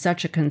because he's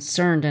such a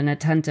concerned and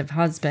attentive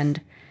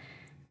husband.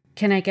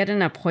 "Can I get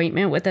an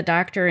appointment with a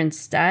doctor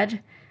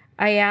instead?"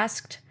 I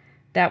asked.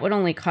 "That would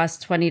only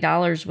cost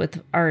 $20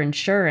 with our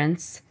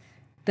insurance."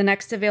 "The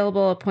next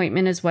available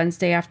appointment is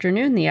Wednesday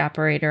afternoon," the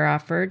operator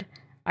offered.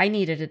 I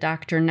needed a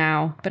doctor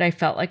now, but I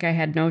felt like I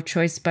had no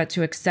choice but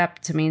to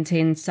accept to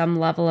maintain some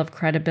level of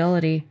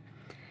credibility.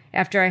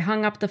 After I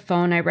hung up the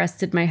phone, I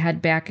rested my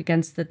head back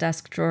against the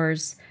desk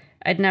drawers.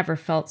 I'd never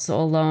felt so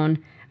alone.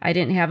 I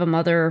didn't have a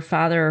mother or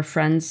father or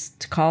friends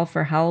to call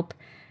for help.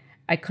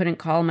 I couldn't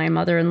call my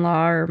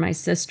mother-in-law or my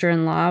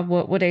sister-in-law.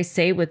 What would I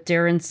say with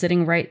Darren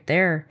sitting right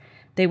there?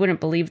 They wouldn't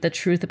believe the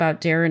truth about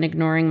Darren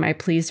ignoring my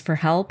pleas for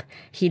help.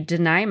 He'd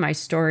deny my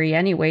story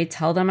anyway,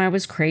 tell them I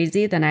was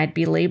crazy, then I'd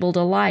be labeled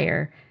a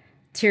liar.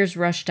 Tears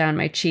rushed down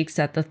my cheeks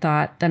at the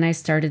thought, then I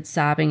started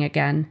sobbing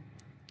again.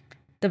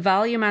 The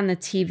volume on the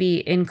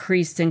TV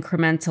increased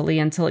incrementally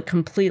until it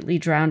completely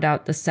drowned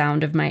out the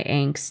sound of my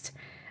angst.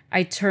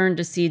 I turned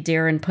to see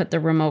Darren put the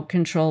remote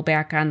control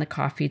back on the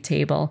coffee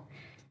table.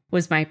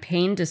 Was my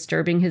pain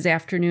disturbing his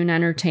afternoon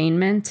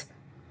entertainment?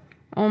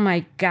 "Oh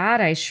my God,"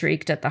 I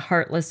shrieked at the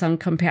heartless,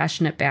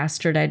 uncompassionate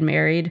bastard I'd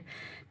married.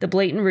 The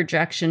blatant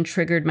rejection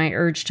triggered my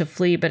urge to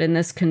flee, but in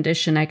this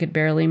condition I could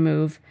barely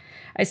move.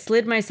 I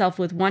slid myself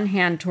with one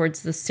hand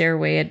towards the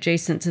stairway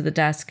adjacent to the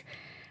desk.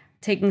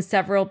 Taking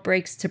several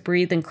breaks to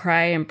breathe and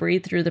cry and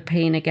breathe through the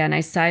pain again,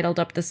 I sidled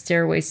up the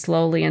stairway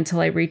slowly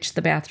until I reached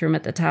the bathroom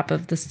at the top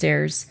of the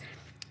stairs.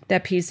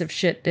 That piece of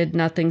shit did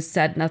nothing,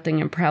 said nothing,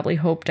 and probably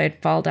hoped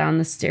I'd fall down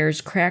the stairs,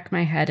 crack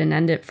my head, and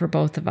end it for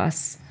both of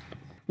us.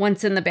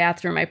 Once in the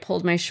bathroom, I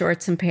pulled my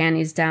shorts and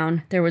panties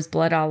down. There was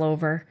blood all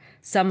over.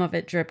 Some of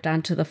it dripped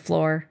onto the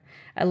floor.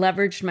 I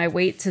leveraged my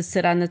weight to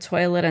sit on the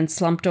toilet and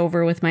slumped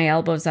over with my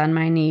elbows on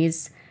my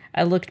knees.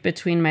 I looked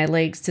between my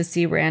legs to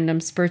see random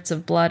spurts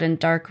of blood and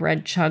dark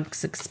red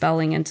chunks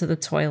expelling into the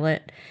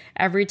toilet.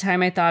 Every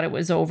time I thought it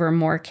was over,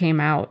 more came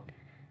out.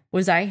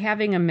 Was I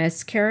having a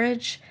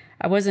miscarriage?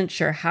 I wasn't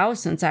sure how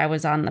since I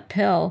was on the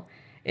pill.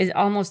 It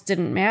almost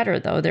didn't matter,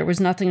 though. There was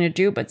nothing to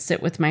do but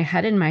sit with my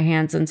head in my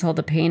hands until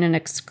the pain and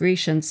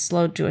excretions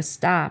slowed to a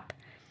stop.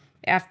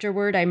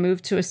 Afterward, I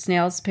moved to at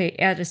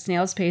a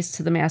snail's pace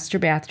to the master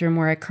bathroom,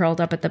 where I curled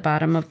up at the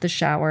bottom of the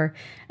shower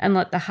and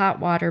let the hot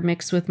water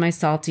mix with my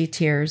salty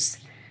tears.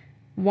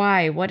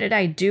 "Why? What did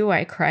I do?"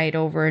 I cried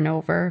over and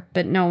over,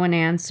 but no one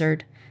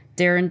answered.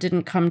 Darren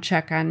didn't come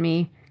check on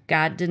me.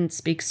 God didn't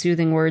speak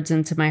soothing words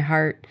into my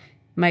heart.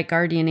 My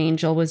guardian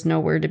angel was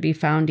nowhere to be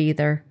found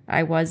either.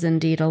 I was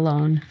indeed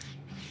alone.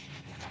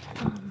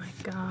 Oh my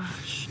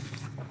gosh.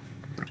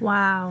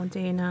 Wow,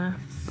 Dana.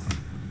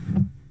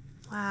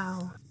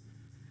 Wow.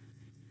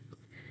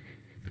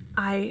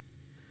 I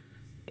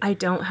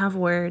don't have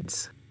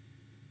words.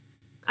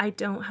 I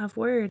don't have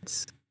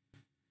words.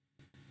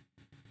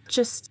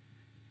 Just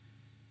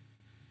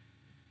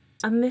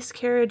a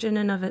miscarriage in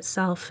and of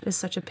itself is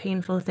such a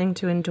painful thing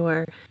to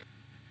endure.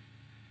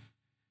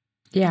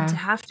 Yeah. And to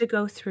have to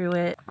go through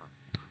it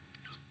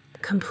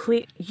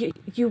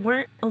you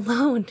weren't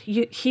alone.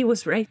 He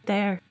was right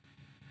there.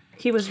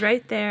 He was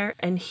right there,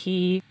 and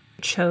he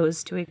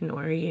chose to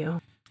ignore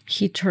you.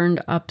 He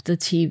turned up the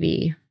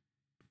TV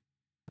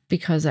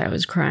because I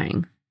was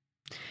crying.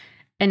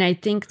 And I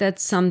think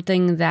that's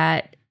something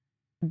that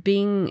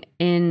being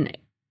in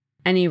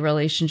any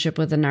relationship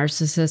with a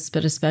narcissist,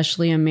 but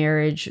especially a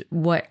marriage,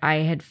 what I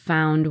had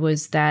found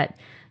was that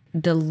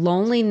the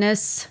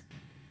loneliness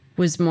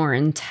was more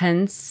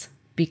intense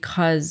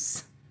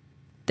because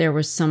there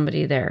was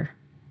somebody there.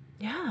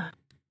 Yeah.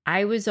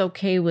 I was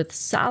okay with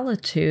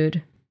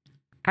solitude.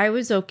 I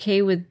was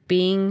okay with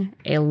being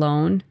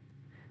alone.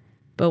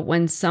 But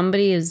when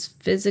somebody is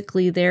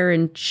physically there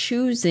and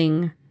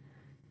choosing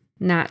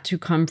not to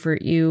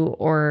comfort you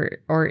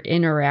or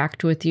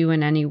interact with you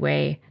in any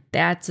way,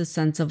 that's a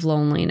sense of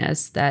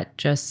loneliness that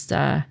just,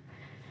 there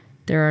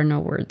are no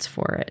words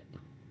for it.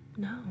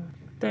 No,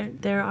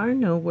 there are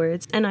no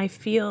words. And I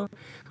feel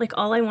like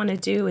all I want to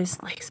do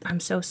is like, I'm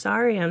so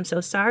sorry.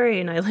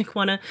 And I like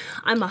want to,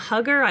 I'm a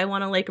hugger. I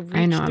want to like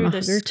reach through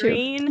the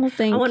screen. Well,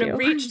 I want to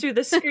reach through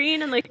the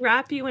screen and like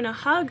wrap you in a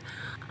hug.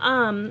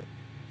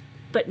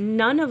 But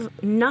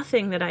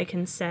nothing that I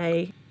can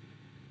say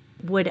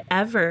would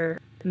ever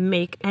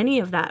make any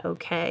of that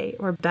okay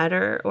or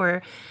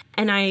better.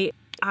 And I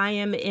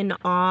am in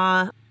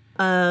awe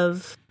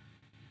of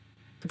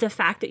the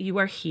fact that you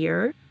are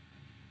here,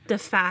 the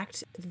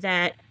fact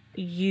that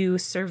you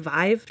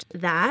survived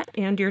that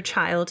and your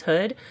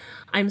childhood.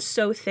 I'm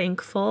so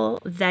thankful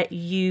that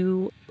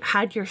you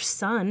had your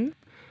son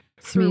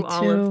through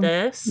all of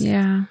this.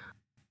 Yeah.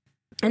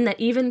 And that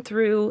even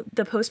through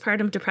the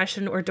postpartum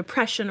depression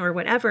or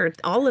whatever,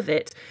 all of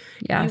it,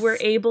 yes. you were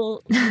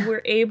able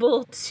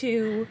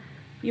to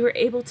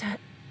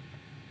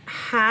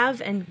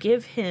have and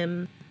give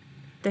him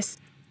this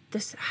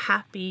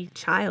happy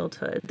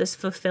childhood, this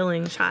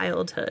fulfilling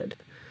childhood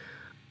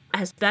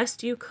as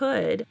best you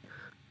could.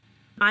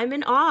 I'm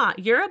in awe.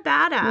 You're a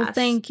badass. Well,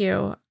 thank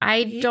you.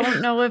 I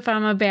don't know if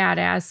I'm a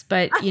badass,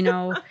 but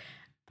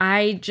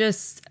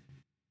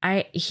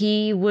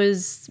he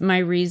was my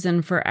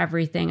reason for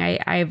everything.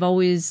 I've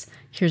always,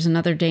 here's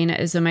another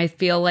Dana-ism. I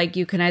feel like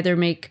you can either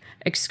make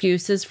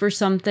excuses for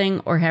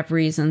something or have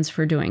reasons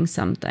for doing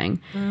something.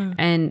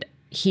 And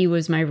he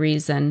was my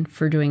reason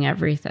for doing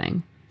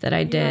everything that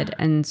I did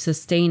and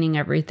sustaining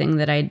everything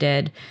that I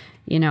did,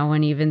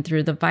 and even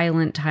through the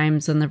violent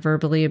times and the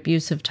verbally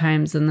abusive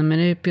times and the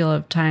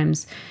manipulative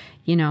times,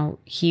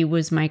 he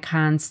was my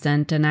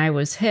constant and I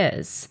was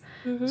his.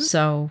 Mm-hmm.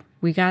 So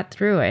we got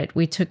through it.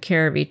 We took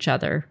care of each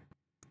other.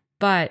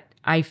 But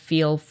I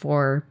feel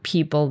for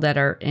people that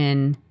are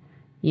in,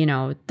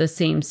 the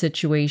same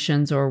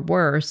situations or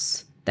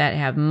worse that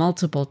have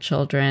multiple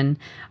children.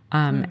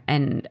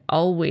 And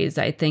always,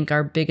 I think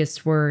our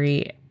biggest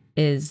worry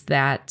is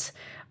that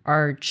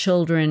our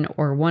children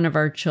or one of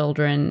our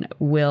children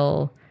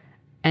will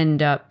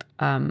end up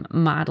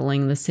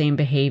modeling the same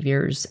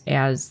behaviors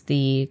as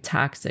the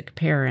toxic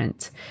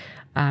parent.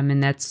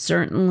 And that's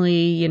certainly,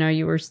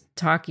 you were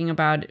talking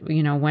about,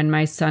 when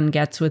my son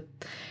gets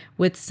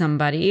with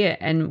somebody,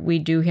 and we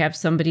do have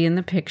somebody in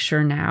the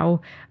picture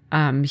now.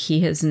 He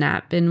has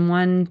not been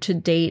one to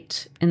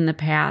date in the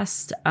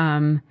past.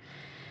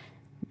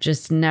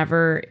 Just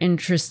never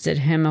interested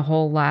him a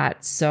whole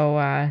lot.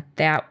 So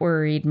that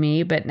worried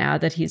me. But now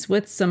that he's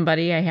with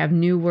somebody, I have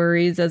new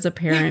worries as a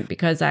parent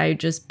because I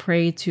just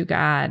pray to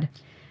God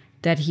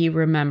that he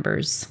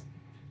remembers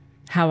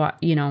how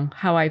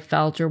I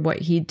felt or what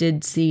he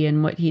did see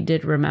and what he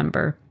did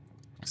remember,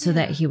 so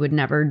that he would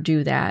never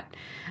do that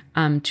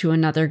to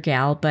another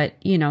gal. But,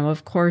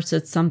 of course,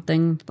 it's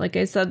something, like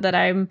I said, that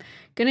I'm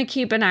going to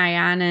keep an eye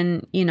on.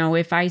 And,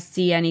 if I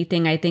see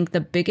anything, I think the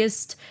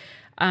biggest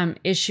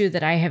issue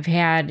that I have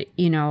had,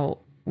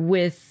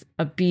 with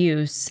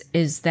abuse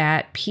is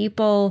that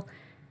people,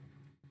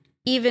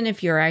 even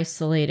if you're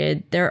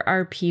isolated, there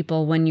are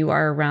people when you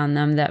are around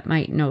them that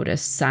might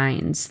notice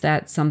signs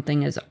that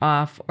something is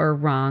off or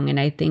wrong. And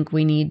I think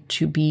we need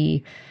to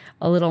be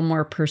a little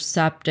more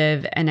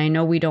perceptive. And I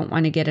know we don't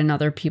want to get in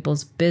other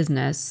people's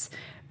business,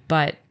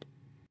 but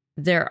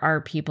there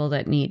are people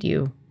that need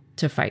you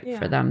to fight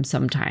for them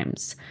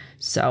sometimes.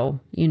 So,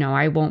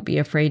 I won't be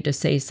afraid to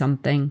say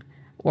something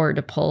or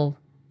to pull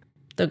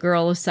the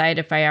girl aside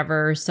if I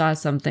ever saw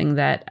something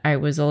that I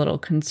was a little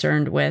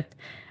concerned with.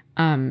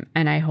 And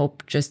I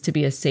hope just to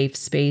be a safe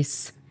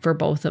space for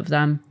both of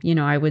them.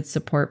 I would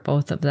support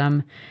both of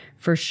them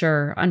for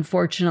sure.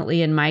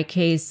 Unfortunately, in my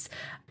case,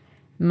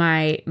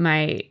 my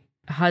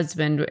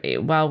husband,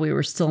 while we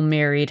were still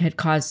married, had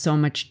caused so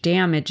much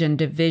damage and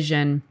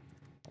division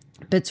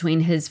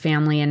between his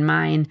family and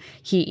mine.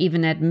 He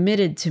even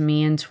admitted to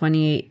me in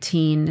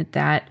 2018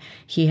 that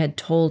he had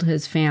told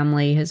his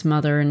family, his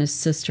mother and his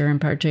sister in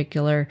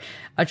particular,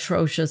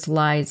 atrocious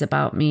lies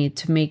about me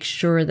to make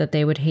sure that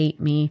they would hate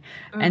me.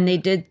 And they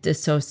did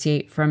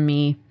dissociate from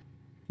me.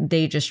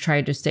 They just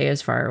tried to stay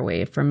as far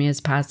away from me as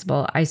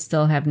possible. I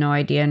still have no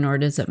idea, nor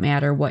does it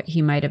matter what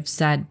he might have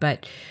said.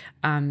 But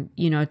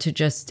to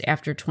just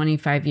after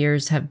 25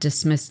 years have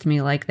dismissed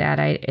me like that,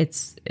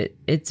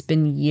 it's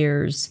been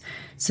years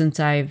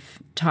since I've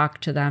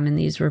talked to them, and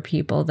these were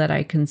people that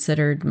I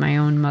considered my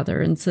own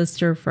mother and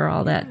sister for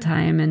all that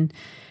time. And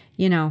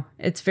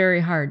it's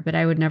very hard, but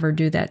I would never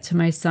do that to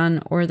my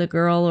son or the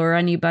girl or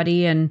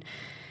anybody. And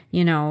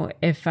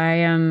if I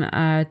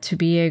am to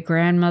be a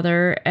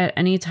grandmother at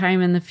any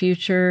time in the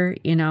future,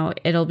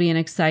 it'll be an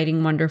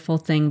exciting, wonderful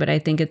thing. But I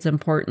think it's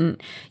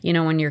important,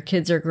 when your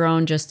kids are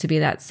grown, just to be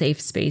that safe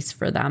space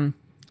for them,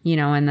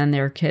 and then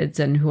their kids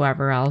and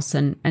whoever else,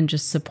 and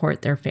just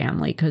support their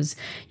family, because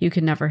you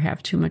can never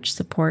have too much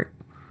support.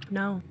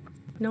 No,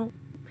 no.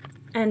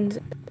 And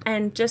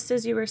just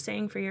as you were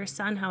saying for your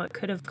son, how it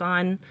could have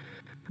gone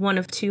one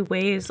of two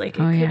ways, like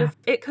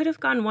it could have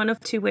gone one of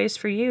two ways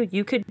for you.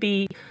 You could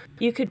be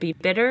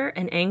bitter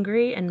and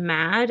angry and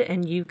mad,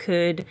 and you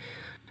could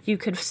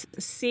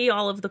see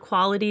all of the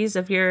qualities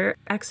of your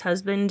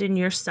ex-husband and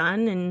your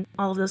son and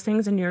all of those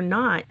things, and you're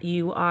not.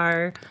 You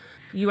are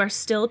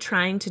still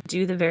trying to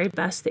do the very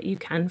best that you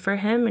can for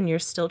him, and you're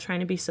still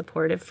trying to be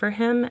supportive for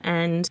him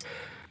and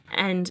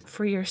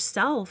for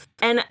yourself.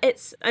 And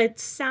it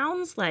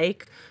sounds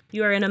like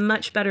you are in a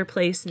much better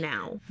place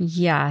now.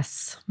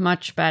 Yes,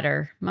 much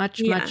better.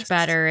 Much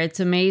better.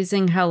 It's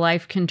amazing how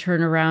life can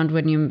turn around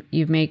when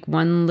you make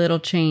one little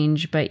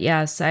change. But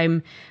yes,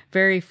 I'm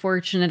very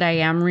fortunate. I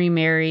am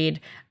remarried.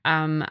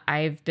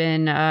 I've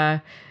been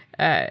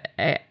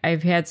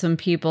I've had some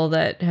people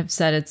that have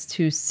said it's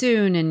too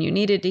soon and you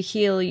needed to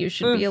heal. You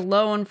should be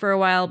alone for a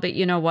while. But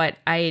you know what?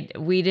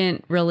 We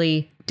didn't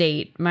really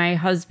date. My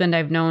husband,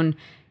 I've known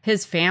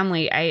his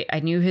family. I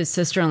knew his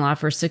sister-in-law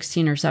for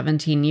 16 or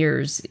 17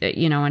 years,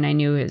 and I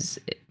knew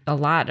a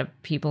lot of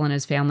people in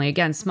his family.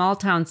 Again, small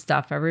town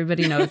stuff.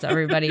 Everybody knows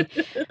everybody.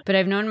 But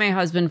I've known my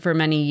husband for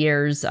many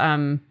years,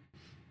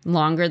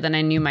 longer than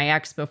I knew my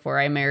ex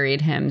before I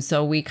married him.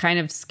 So we kind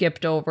of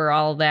skipped over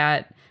all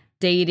that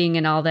dating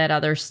and all that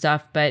other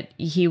stuff. But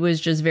he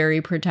was just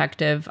very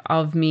protective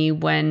of me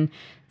when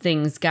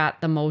things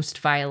got the most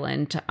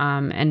violent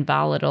and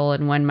volatile,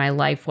 and when my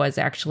life was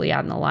actually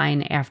on the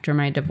line after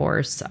my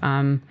divorce.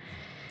 The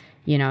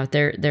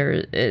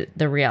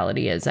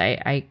reality is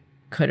I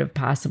could have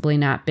possibly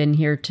not been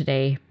here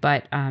today,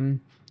 but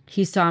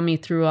he saw me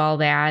through all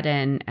that,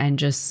 and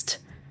just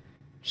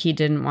he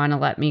didn't want to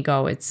let me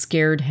go. It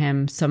scared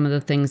him, some of the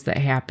things that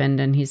happened,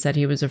 and he said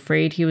he was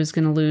afraid he was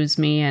going to lose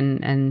me,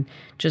 and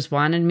just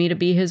wanted me to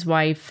be his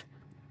wife.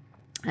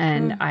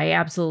 And I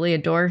absolutely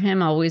adore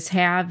him, always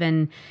have.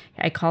 And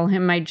I call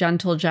him my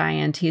gentle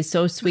giant. He's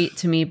so sweet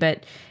to me.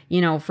 But,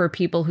 for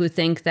people who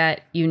think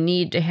that you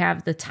need to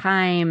have the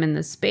time and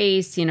the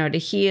space, to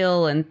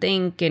heal and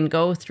think and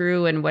go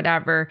through and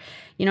whatever,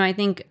 I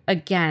think,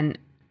 again,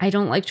 I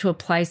don't like to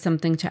apply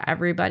something to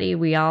everybody.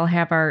 We all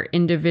have our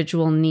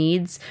individual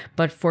needs.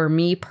 But for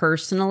me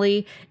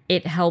personally,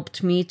 it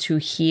helped me to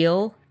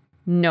heal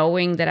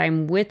knowing that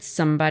I'm with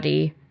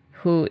somebody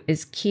who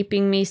is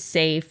keeping me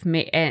safe,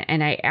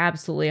 and I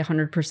absolutely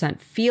 100%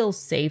 feel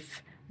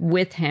safe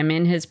with him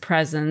in his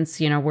presence.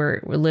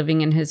 We're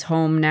living in his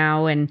home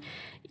now, and,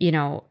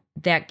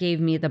 that gave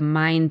me the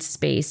mind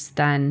space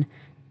then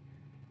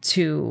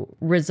to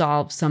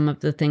resolve some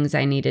of the things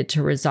I needed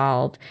to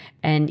resolve.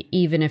 And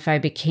even if I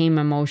became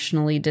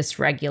emotionally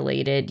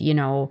dysregulated,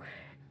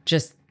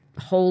 just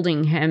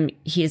holding him,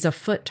 he's a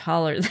foot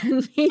taller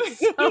than me,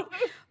 so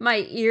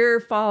my ear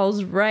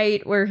falls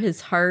right where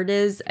his heart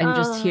is, and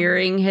just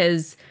hearing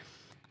his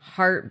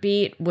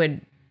heartbeat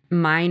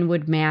mine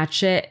would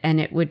match it, and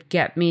it would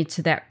get me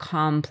to that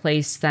calm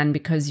place then,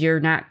 because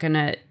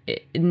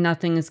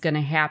nothing is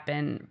gonna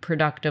happen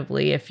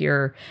productively if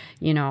you're,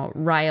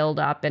 riled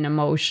up and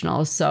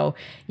emotional. So,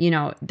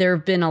 there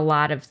have been a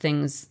lot of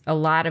things, a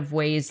lot of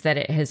ways that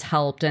it has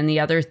helped. And the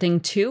other thing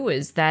too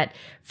is that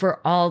for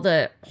all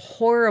the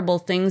horrible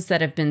things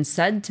that have been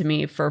said to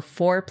me for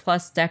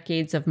 4+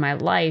 decades of my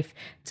life,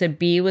 to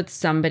be with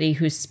somebody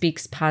who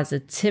speaks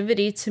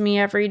positivity to me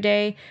every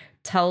day,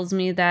 tells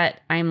me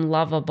that I'm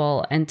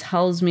lovable, and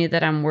tells me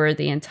that I'm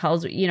worthy, and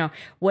tells me,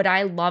 what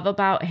I love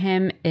about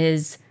him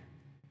is,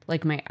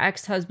 like my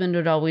ex-husband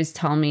would always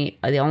tell me,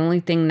 the only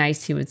thing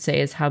nice he would say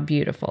is how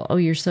beautiful. Oh,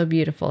 you're so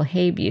beautiful.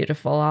 Hey,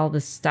 beautiful, all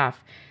this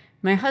stuff.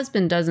 My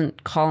husband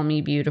doesn't call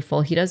me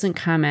beautiful. He doesn't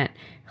comment.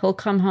 He'll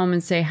come home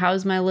and say,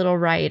 how's my little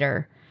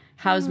writer?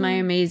 How's my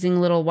amazing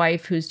little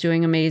wife who's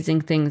doing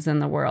amazing things in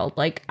the world?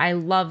 Like, I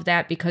love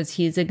that, because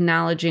he's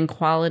acknowledging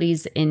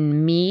qualities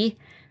in me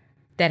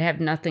that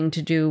have nothing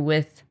to do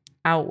with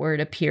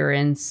outward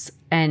appearance,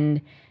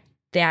 and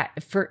that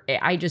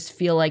I just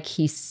feel like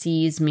he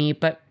sees me.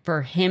 But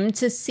for him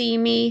to see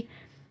me,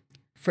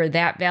 for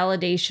that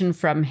validation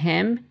from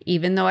him,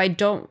 even though I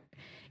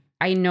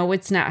know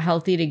it's not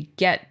healthy to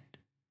get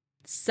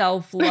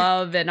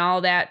self-love and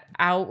all that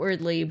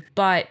outwardly,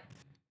 but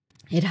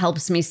it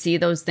helps me see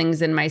those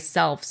things in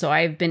myself. So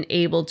I've been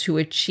able to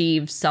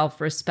achieve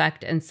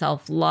self-respect and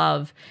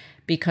self-love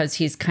because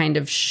he's kind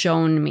of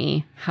shown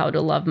me how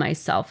to love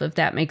myself, if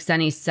that makes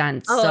any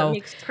sense. Oh, it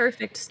makes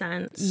perfect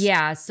sense.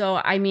 Yeah. So,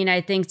 I mean, I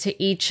think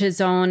to each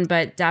his own,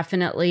 but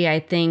definitely I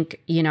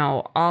think,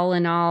 all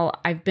in all,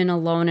 I've been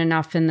alone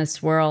enough in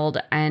this world,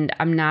 and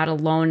I'm not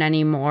alone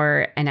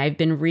anymore. And I've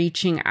been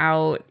reaching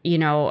out,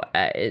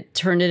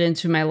 turned it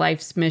into my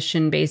life's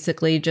mission,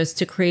 basically, just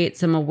to create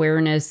some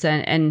awareness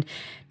and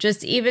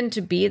just even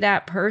to be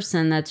that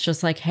person that's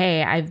just like,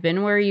 hey, I've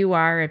been where you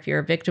are. If you're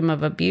a victim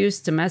of abuse,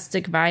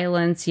 domestic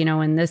violence,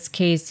 in this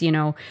case,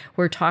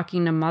 we're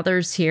talking to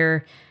mothers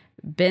here.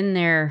 been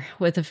there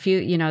with a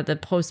few, the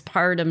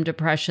postpartum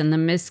depression, the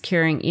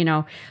miscarrying,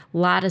 a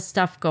lot of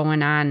stuff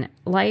going on.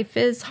 Life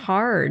is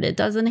hard. It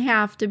doesn't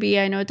have to be,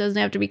 I know it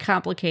doesn't have to be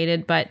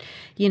complicated, but,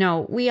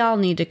 we all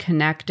need to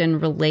connect and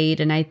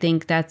relate. And I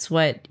think that's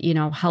what,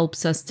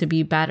 helps us to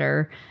be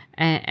better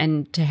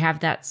and to have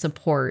that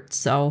support.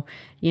 So,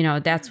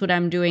 that's what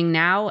I'm doing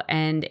now.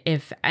 And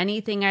if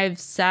anything I've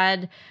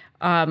said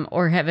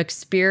or have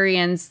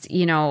experienced,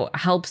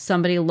 helps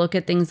somebody look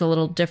at things a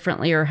little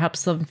differently or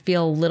helps them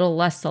feel a little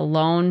less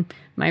alone,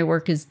 my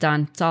work is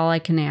done. It's all I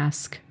can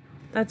ask.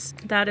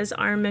 That is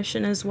our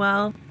mission as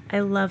well. I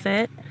love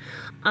it.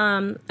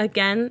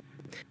 Again,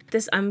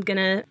 I'm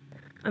gonna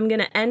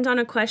end on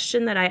a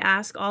question that I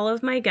ask all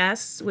of my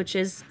guests, which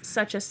is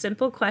such a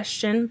simple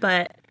question,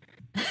 but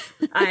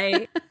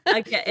I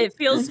get it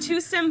feels too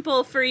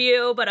simple for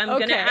you, but I'm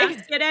gonna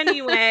ask it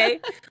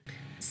anyway.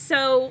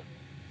 So,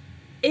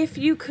 if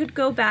you could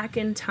go back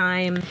in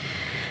time,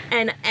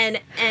 and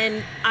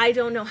I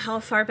don't know how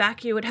far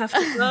back you would have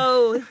to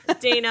go,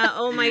 Dana,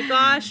 oh my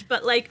gosh,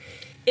 but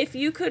if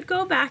you could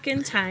go back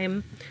in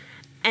time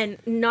and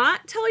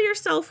not tell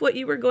yourself what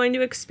you were going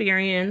to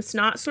experience,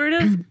 not sort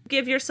of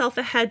give yourself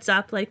a heads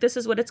up, this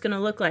is what it's going to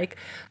look like,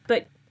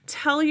 but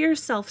tell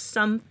yourself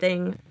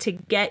something to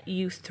get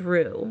you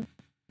through,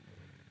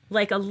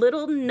 a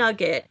little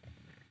nugget,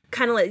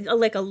 kind of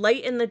like a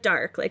light in the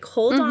dark,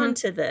 hold on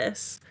to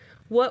this.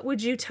 What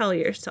would you tell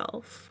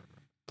yourself?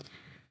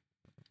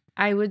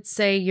 I would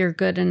say you're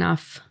good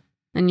enough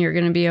and you're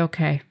going to be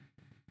okay.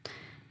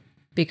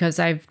 Because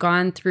I've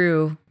gone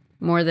through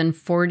more than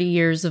 40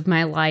 years of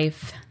my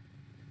life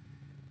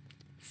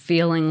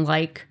feeling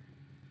like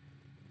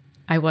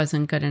I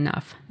wasn't good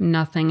enough.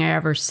 Nothing I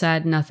ever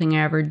said, nothing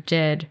I ever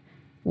did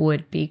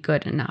would be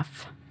good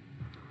enough.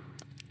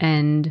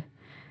 And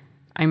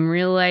I'm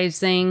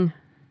realizing,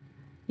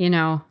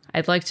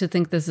 I'd like to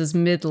think this is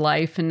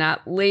midlife and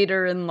not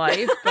later in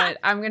life, but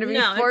I'm going to be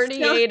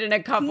 48 in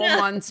a couple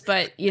months.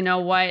 But you know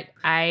what?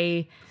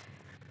 I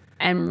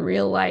am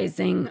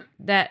realizing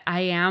that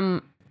I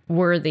am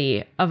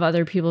worthy of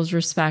other people's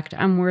respect.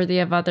 I'm worthy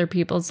of other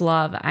people's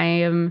love. I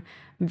am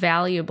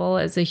valuable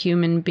as a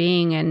human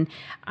being. And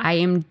I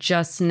am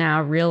just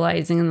now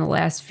realizing in the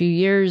last few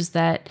years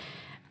that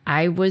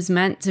I was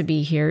meant to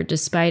be here.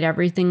 Despite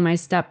everything my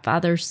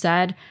stepfather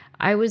said,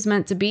 I was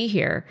meant to be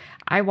here.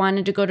 I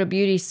wanted to go to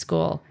beauty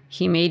school.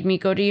 He made me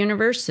go to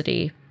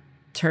university.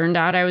 Turned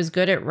out I was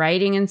good at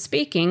writing and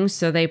speaking,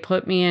 so they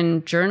put me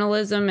in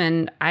journalism,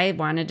 and I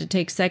wanted to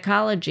take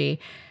psychology.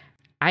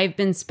 I've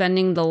been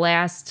spending the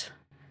last,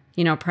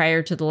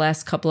 prior to the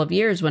last couple of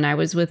years when I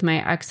was with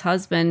my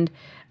ex-husband,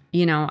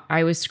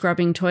 I was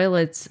scrubbing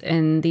toilets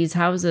in these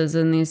houses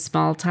in these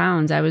small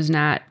towns. I was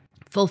not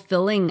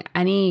fulfilling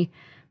any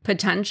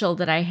potential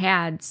that I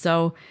had.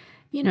 So,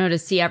 to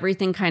see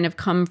everything kind of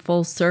come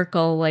full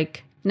circle,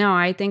 no,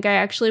 I think I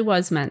actually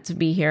was meant to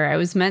be here. I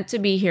was meant to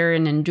be here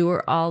and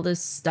endure all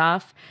this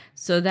stuff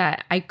so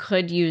that I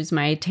could use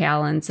my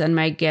talents and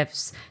my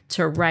gifts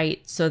to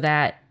write so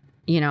that,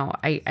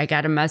 I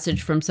got a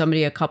message from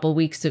somebody a couple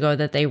weeks ago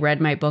that they read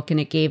my book and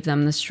it gave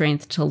them the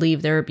strength to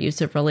leave their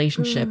abusive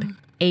relationship.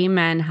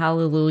 Amen.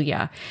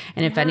 Hallelujah.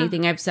 And if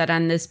anything I've said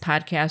on this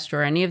podcast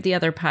or any of the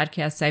other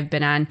podcasts I've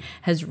been on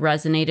has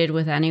resonated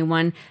with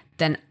anyone,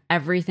 then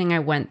everything I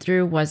went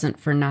through wasn't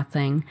for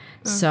nothing.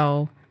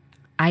 So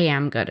I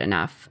am good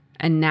enough.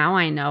 And now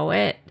I know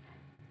it.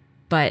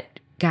 But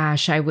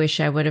gosh, I wish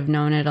I would have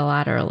known it a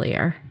lot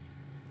earlier.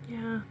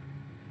 Yeah.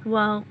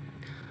 Well,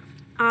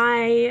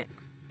 I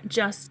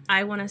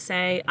want to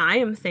say I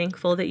am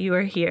thankful that you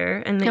are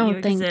here and that you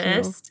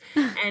exist.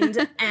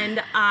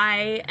 And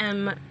I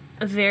am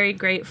very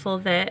grateful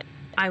that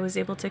I was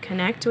able to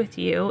connect with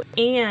you.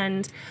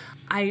 And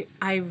I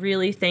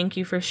really thank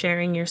you for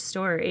sharing your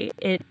story.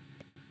 It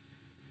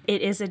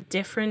is a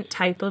different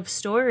type of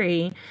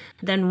story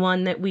than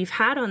one that we've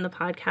had on the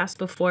podcast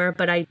before,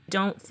 but I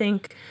don't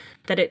think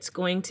that it's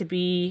going to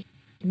be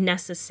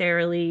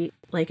necessarily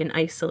an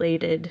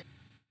isolated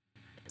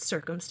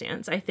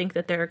circumstance. I think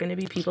that there are going to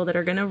be people that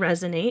are going to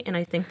resonate, and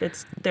I think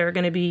that there are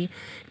going to be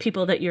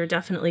people that you're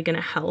definitely going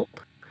to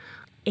help.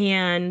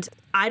 And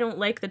I don't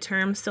like the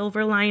term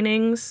silver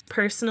linings,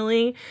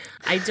 personally.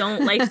 I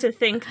don't like to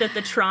think that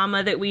the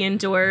trauma that we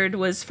endured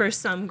was for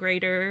some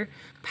greater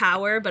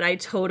power,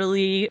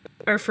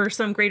 or for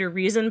some greater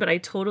reason, but I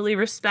totally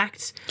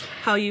respect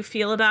how you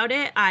feel about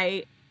it.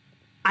 I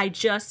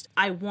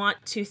want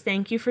to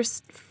thank you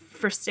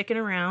for sticking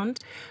around,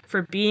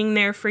 for being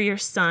there for your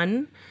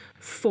son,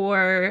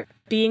 for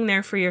being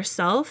there for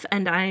yourself,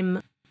 and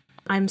I'm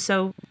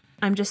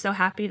just so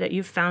happy that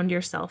you've found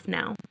yourself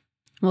now.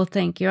 Well,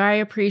 thank you. I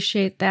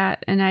appreciate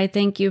that. And I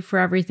thank you for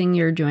everything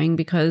you're doing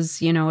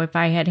because, if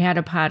I had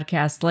a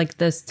podcast like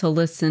this to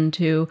listen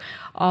to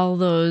all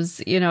those,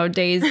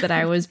 days that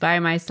I was by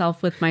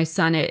myself with my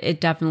son, it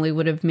definitely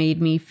would have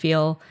made me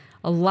feel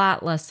a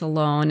lot less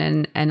alone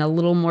and a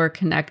little more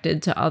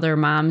connected to other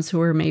moms who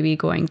are maybe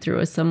going through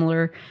a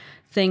similar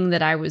thing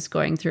that I was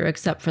going through,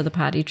 except for the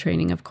potty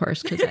training, of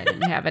course, because I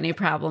didn't have any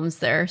problems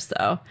there.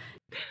 So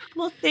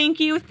Well, thank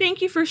you.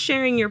 Thank you for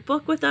sharing your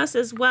book with us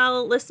as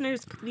well.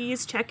 Listeners,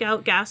 please check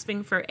out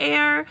Gasping for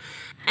Air.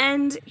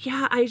 And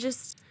yeah, I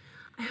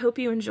hope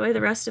you enjoy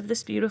the rest of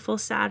this beautiful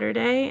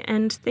Saturday.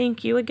 And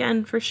thank you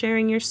again for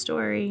sharing your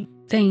story.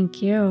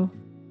 Thank you.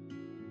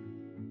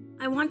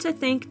 I want to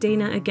thank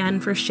Dana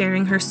again for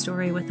sharing her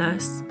story with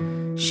us.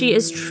 She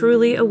is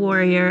truly a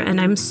warrior,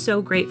 and I'm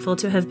so grateful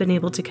to have been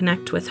able to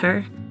connect with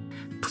her.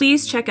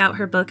 Please check out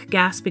her book,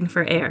 Gasping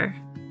for Air.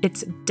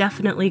 It's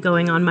definitely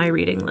going on my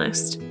reading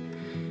list.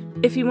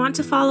 If you want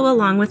to follow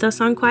along with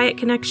us on Quiet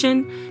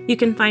Connection, you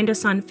can find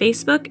us on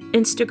Facebook,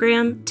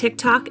 Instagram,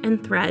 TikTok,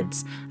 and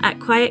Threads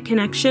at Quiet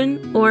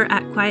Connection or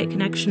at Quiet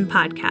Connection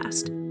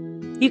Podcast.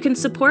 You can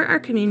support our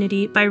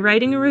community by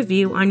writing a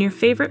review on your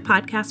favorite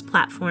podcast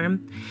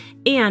platform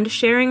and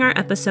sharing our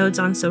episodes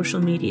on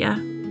social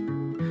media.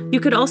 You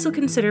could also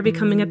consider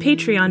becoming a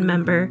Patreon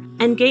member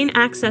and gain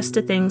access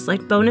to things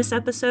like bonus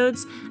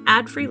episodes,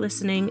 ad-free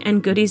listening,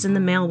 and goodies in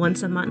the mail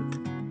once a month.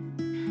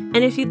 And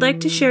if you'd like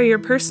to share your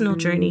personal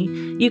journey,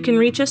 you can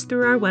reach us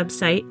through our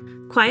website,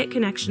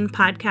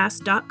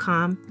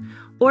 quietconnectionpodcast.com,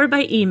 or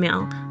by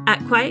email at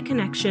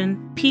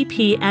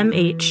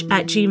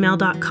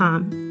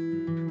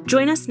quietconnectionppmh@gmail.com.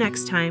 Join us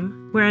next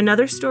time, where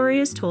another story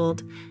is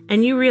told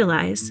and you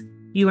realize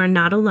you are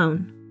not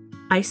alone.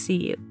 I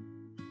see you.